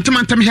ewa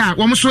santemantem ha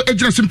wo so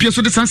ejina so mpie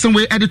so de sansen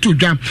we ede to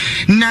dwa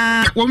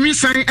na wo wi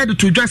san ede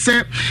to dwa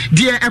se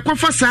de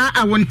ekofa saa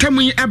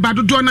awontam yi eba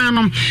dodo na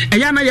anom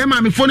eya na ye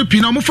maamefo no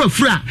pii na mo fa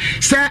fura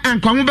se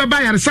ankomo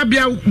beba ya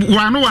resabia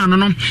wano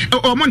no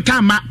o mo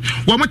ntama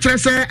wo mo kire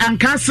se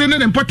ankasa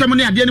ne mpotam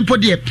ne ade ne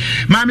podie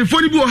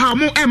maamefo no bi wo ha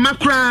mo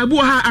emakra bi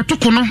wo ha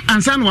atokono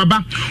ansa no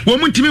waba wo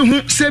mo ntimi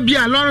hu se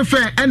bia lorry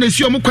fair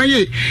enesi o mo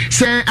kwaye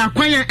se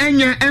akwan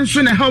enye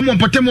enso na ha mo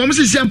mpotam wo mo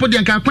sisi ampodi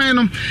anka akwan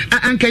no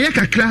anka ye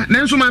kakra na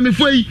enso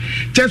maamefo yi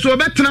cheso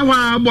obetena ho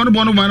a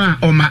bono na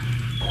oma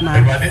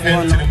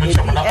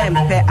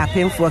MP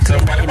apemfo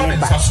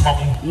kemeba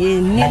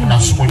ye ni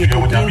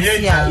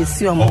ya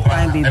isi o mo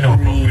kwan bebre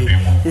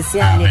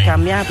isi ani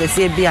kamia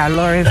pese bia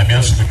lorry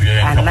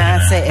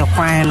ana se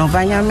ekwan no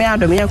banya me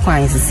adom ye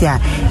kwan sisi a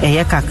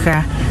eye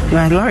kakra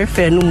na lorry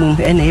fair no mu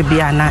ena e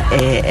bia na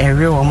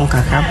ere o mo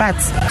kakra but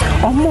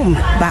o mo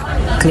ba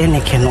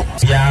clinic no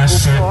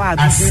o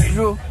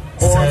abidro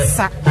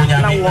Osa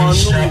na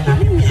wonu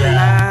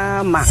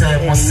na ma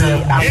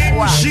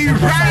akwa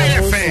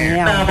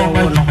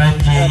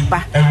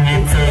ba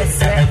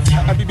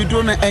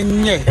abibidro na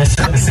enye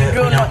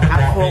abibidro na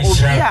akwa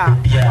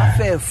obia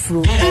afa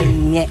fru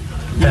enye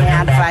na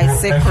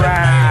advice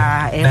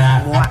kra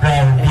emwa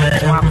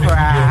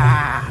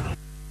kra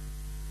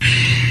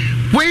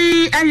we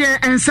aye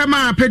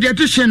ensema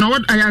pediatrician or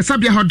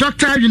sabia ho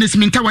Dr. Eunice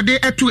Mintawade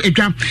etu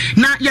edwa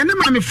na yene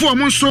mamefo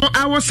mo nso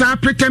awosa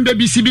pretend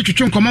baby CB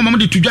twetwe nkomo mo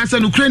de tudwa sa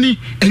no krani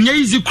enye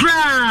easy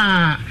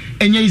kra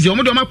enye easy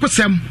omo do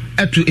makosem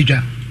etu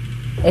edwa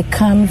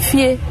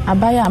ekamfie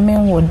abaya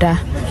menwoda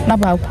na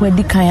ba ko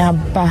edi kan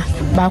aba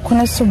ba ko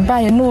ne so ba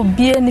ye no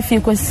obie ne fie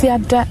kwasi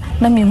ada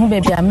na me hu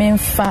baby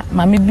amenfa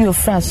ma me bi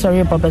ofra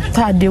sorry baba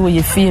tade wo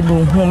ye fie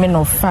no hu me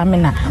no fa me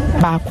na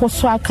ba ko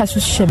so aka so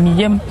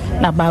hyemiyem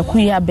na ba ko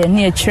ya be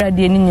ne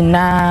akirade ni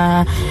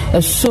nyina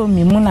so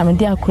mi mu na me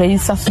de akora yi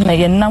saso na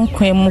ye nam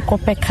kwan mu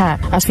kopeka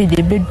afi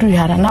de bedru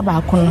hara na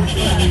ba ko no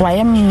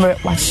waye mre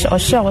wa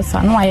hye wo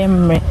sa no waye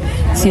mre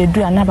ti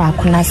edu na ba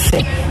ko na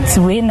se ti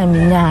we na me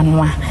nya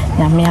anu a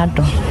me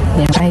adom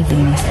ne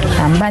bayin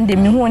ambande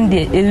mi hu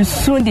nde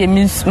ensu de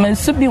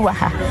mansu bi wa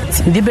ha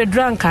de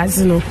bedran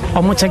kazi no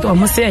omo check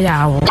omo se ya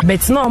awo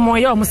bet no omo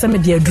ya omo se me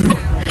de aduru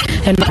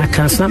and I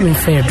can't not me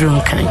fair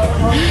drunk kind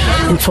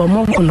into a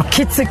more no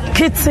kitty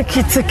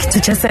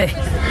to say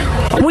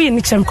we in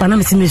the kwana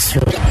metimesu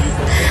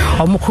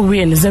omo ko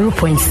we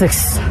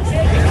 0.6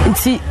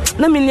 nti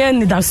na me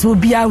ne da so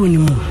bia woni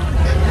mu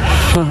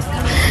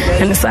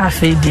and it's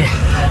afi de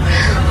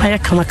I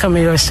come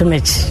yo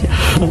shemechi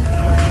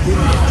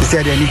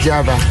said any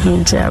java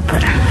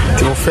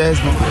to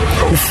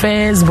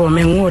Facebook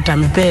me water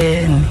me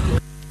pen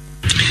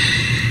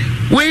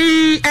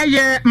we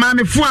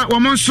mamefo a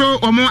womo so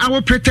womo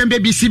awo pretend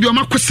baby CB o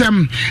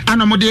makosem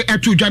ana mo de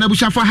etu dwana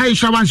busha for high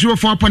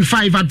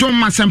 104.5 adom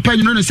masempa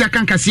you no se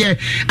akankase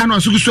ana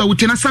osugusu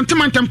awuti na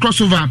sentimental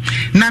crossover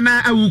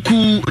nana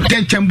awuku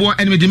denchembo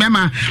enmedi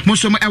mema mo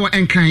so mo ewo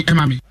enkan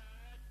emami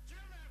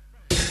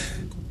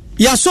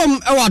ya som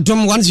ewo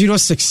adom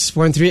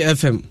 106.3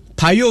 FM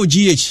payo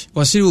GH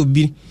wose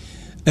obi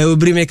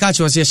obri me catch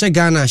wose ye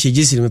Ghana she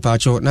jesiri me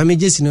pacho na me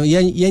jesiri no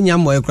yenya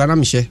mo ekura na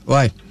me hye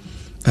why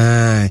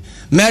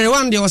Mary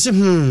one day was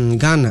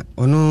Ghana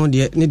ono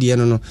de ne de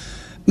no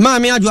ma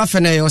me adu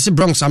afene was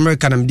Bronx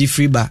America na me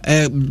free bar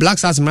Black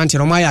Stars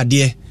Manchester o ma ya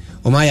de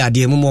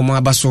mo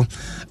abaso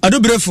adu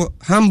brefo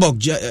Hamburg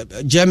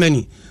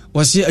Germany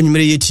was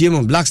anumere yetie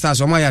mo Black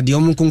Stars o ma ya de o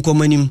mo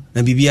konkomanim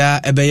na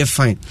bibia ebeye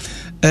fine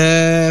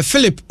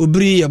Philip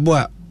obri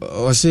yeboa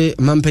was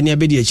mampani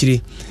abedi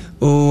akiri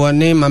o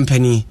ne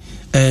mampani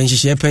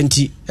nhihye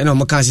penti na o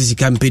mo kan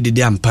sika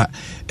mpedede ampa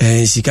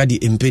sika di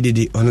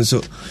mpedede ono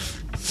so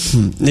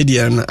ne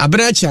dia na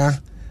abracha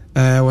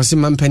wasi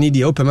mampani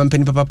dia open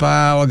mampani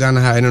papa organ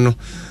ha no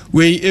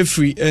we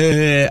every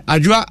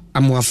adwa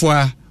amoafo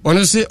a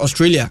ono se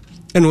Australia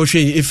ena o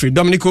hwe every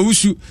Dominic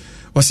Owusu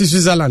wasi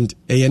Switzerland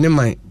ne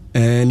man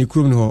ni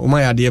kurum no o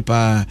ma ya de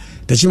pa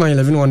Tachima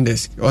 11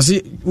 Wonders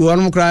wasi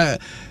wonu kra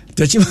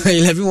Tachima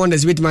 11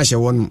 Wonders bit ma she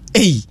wonu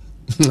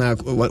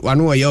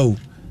wanu wa yo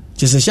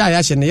chese sha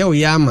ya chene yo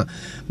yama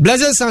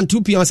Blessed Sun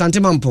 2 p.m.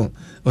 Santemampon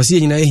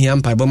osi nyina ehia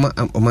mpa boma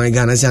o my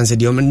Ghana sense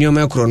de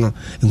nioma ekro no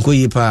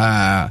nkoyi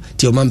pa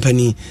ti o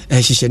mampani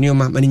hihye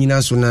nioma mani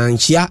nyina so na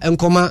nchia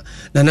enkoma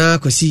nana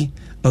kosi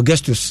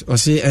Augustus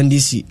osi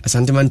NDC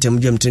Santemantem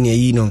dwemtene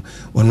yi no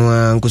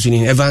ono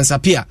nkosuni Evans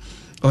Apia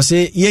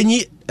osi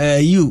yenyi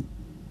you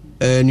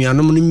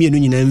nuanom no mienu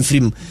nyina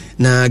mfrim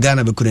na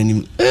Ghana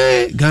bekuranim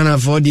Ghana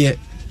for de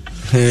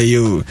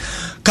yo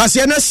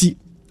kasianasi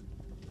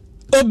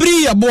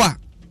obri yaboa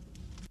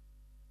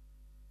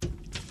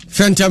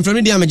Fentam from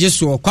India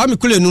Majesto, Kwame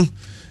Kulenu,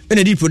 and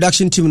the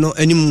production team no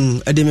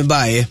animu edeme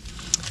bae.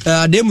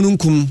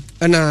 Demununkum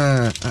and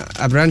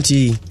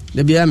Abranti,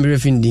 the Bia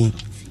Mirafindi,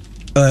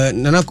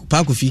 Nana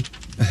Pakufi,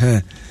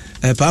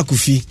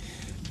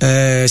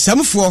 Pakufi,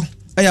 some for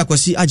aya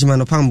kwasi agima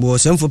no pambo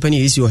semfo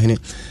pani esi ohene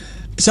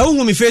sa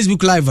wo mi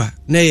Facebook live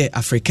na ye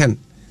African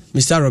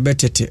Mr. Robert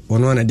Tete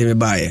wono na de me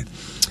baaye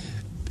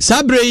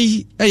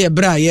sabrei eye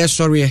bra ye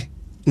sɔre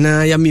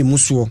na ya me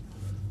muso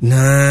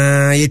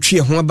na ye twie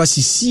ho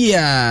abasisi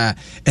a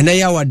ena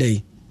ya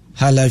wadai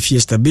high life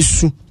fiesta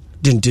besu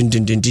din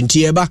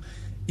tieba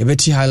ye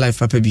beti high life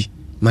papa bi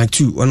my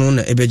two wono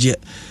na ebeje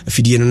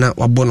afidie no na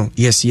wabono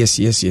yes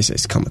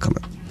come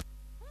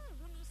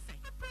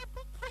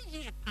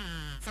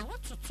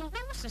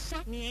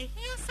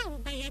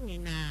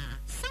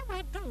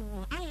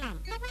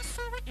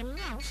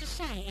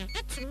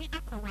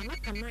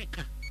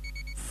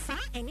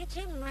any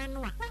gentleman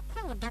who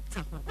call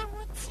doctor who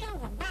wants you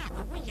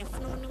about where your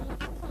phone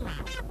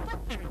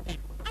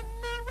and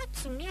now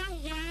to me,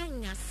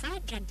 I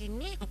side the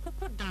knee of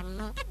Coco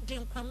Dano, I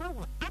didn't come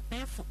over up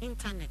there for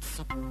internet.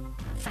 So,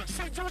 for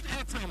scheduled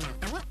airtime,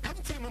 I want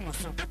empty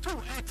almost a two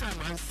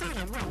airtime and sign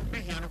around me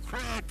and a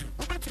crowd.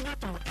 But you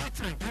not on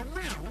airtime, and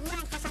now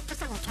one person to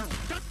sell to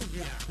Dr.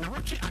 Now,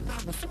 what you are now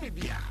with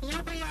Sumibia.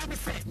 Yabba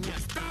said,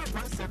 yes, star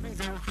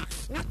 170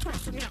 hash, not to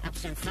us near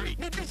option 3.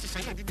 Maybe she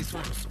said this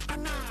one.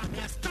 And now,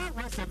 yes, star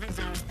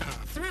 170 star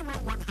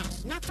 311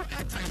 hash, not to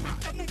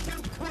airtime.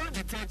 Anything cool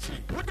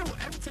detention. What do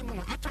empty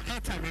more after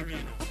airtime?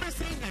 I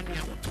say, I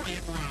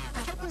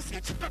haven't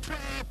said to Papa,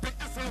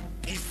 as a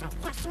piece of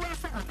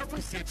whatsoever. I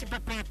haven't said to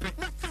Papa,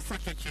 not as a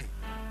kitchen.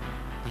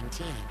 And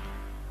here,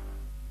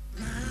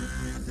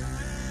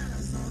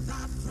 South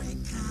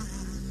Africa.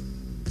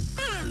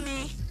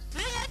 Me, I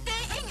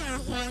day in your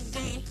whole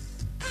day.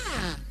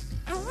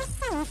 I was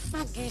so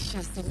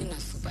fagacious to me,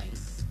 Nasubai.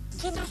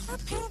 Did I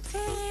happen to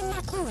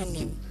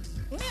Nakuanim?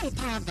 No,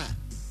 Papa,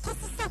 because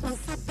the seven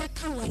said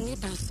better when you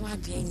don't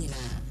swag in.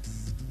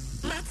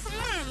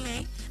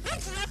 Matsumane,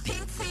 let's not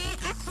painting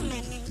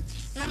Akumeni.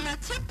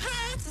 Namata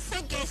parts is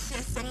a guess,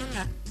 yes, and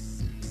not.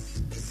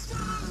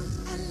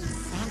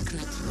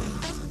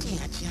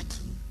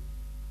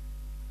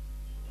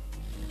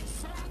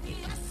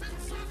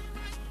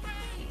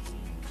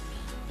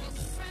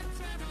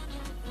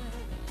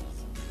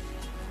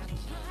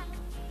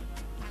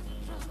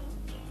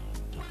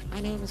 My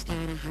name is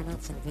Diana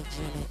Hamilton,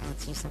 VGA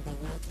Artist of the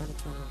Year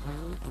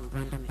 2021 and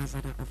brand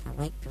ambassador of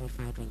Awake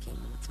Purified Drinking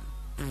Water.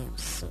 I am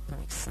super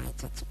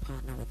excited to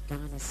partner with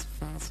Ghana's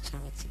first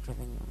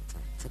charity-driven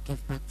water to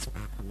give back to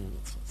our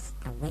communities.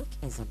 Awake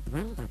is a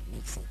brand that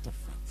makes a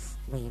difference.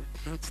 We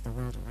impact the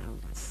world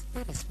around us.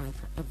 That is why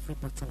for every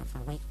bottle of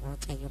Awake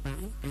water you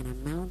buy, an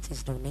amount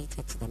is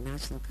donated to the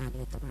National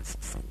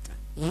Cardiothoracic Center.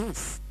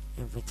 Yes,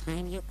 every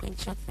time you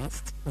quench your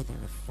thirst with a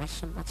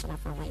refreshing bottle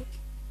of Awake,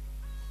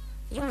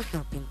 you're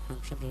helping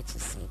contribute to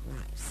save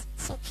lives.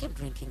 So keep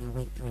drinking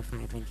Awake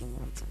Purified Drinking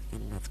Water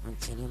and let's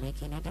continue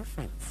making a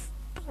difference.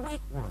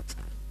 Awake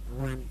Water,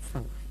 one for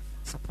life,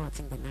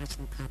 supporting the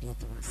National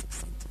Cardiothoracic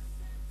Center.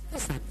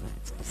 This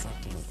advert is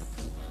FDA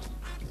approved.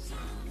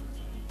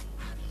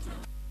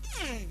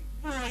 Hey,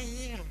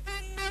 boy,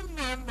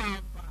 no.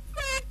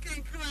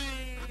 Fucking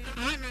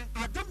crying.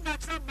 I don't know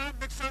how my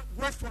mixer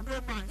works for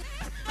no man.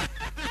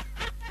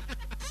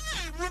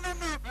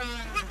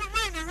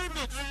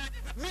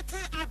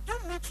 I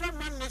don't natural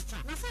man mixture.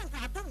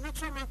 I don't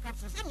natural man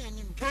capsules.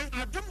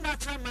 I don't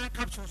natural man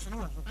capsules.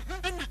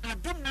 And I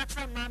don't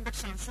natural man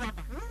mixture and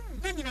swabber.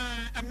 Then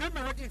I'm not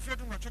already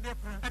feeling what you do.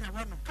 And I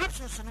want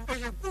capsules or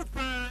your good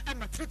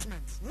and a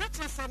treatment. Not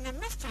just a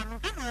mixture.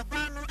 And a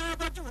ban or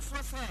ever do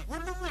for say.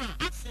 One more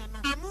action.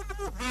 I'm going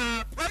to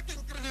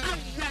parking.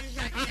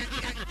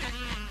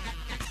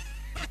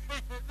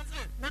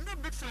 Nano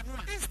mixer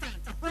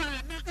instant.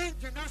 Why not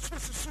engine or so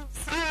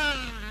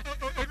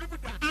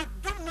I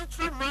don't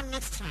natural man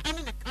mixture. And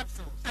in the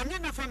capsules. And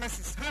in the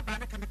pharmacies, herbal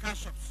and chemical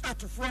shops.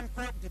 Out of one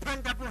quote,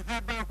 dependable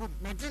herbal home.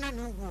 Medina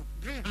New Wood,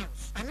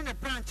 Greenhouse. And in a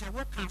branch, I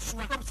work at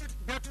opposite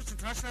Beatrice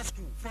International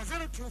School for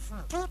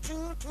 024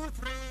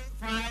 2223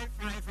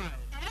 555.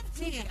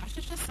 FDA, I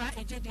should just say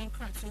a dead and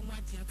crack so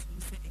much yet to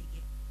say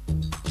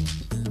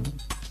again.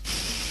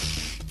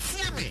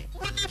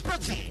 What the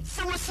project?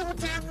 So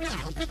damn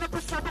now. People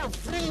perform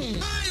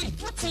free.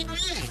 What's in here?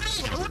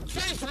 Free. I won't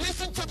try to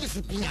listen to this.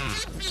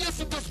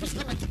 GPS Industries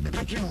Limited.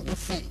 I can't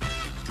say.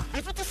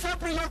 I put the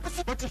sample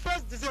opposite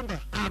 31st December.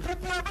 I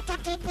prepare to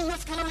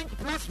TPS coloring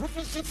plus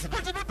roofing sheets.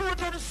 But the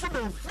board on the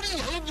summer.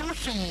 Free in your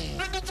share.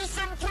 When it is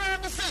some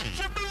plan to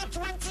say. About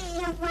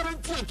 20-year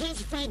warranty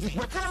against fading.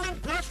 We're coloring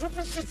plus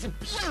roofing sheets.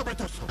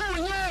 Oh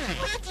yeah.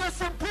 Get your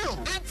sample.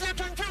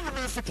 Anti-control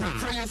massacre.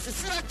 For your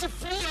society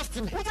free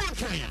estimate. Without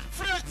care.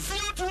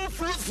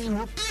 0240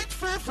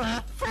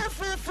 844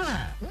 444.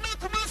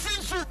 Make a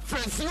message for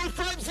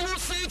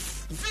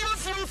 0506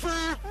 004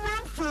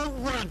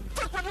 141.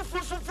 Take one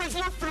for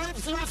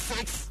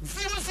 0506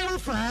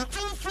 004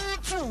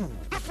 242.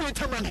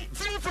 After money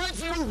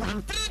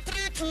 0501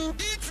 332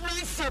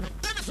 897.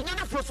 so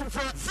na for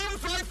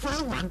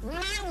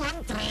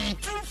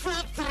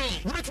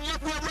 0541913243. What your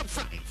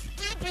website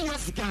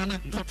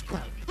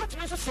dpsghana.com. What you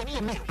send me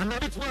a mail. I'm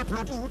not to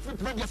upload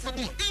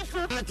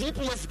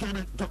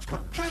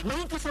info@dpsghana.com.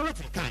 My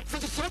Kasawati Kai,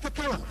 such a shaka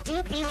color,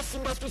 DPS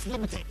Industries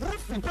Limited,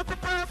 roofing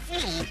Papa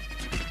Free.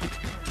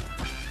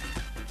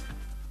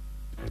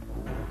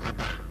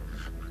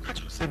 I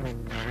just said,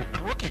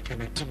 I work at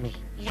to me.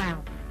 Yeah,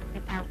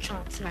 about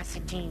Charles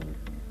Lassidine.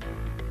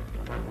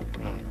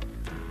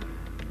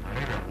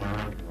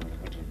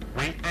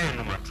 We are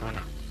no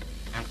matter.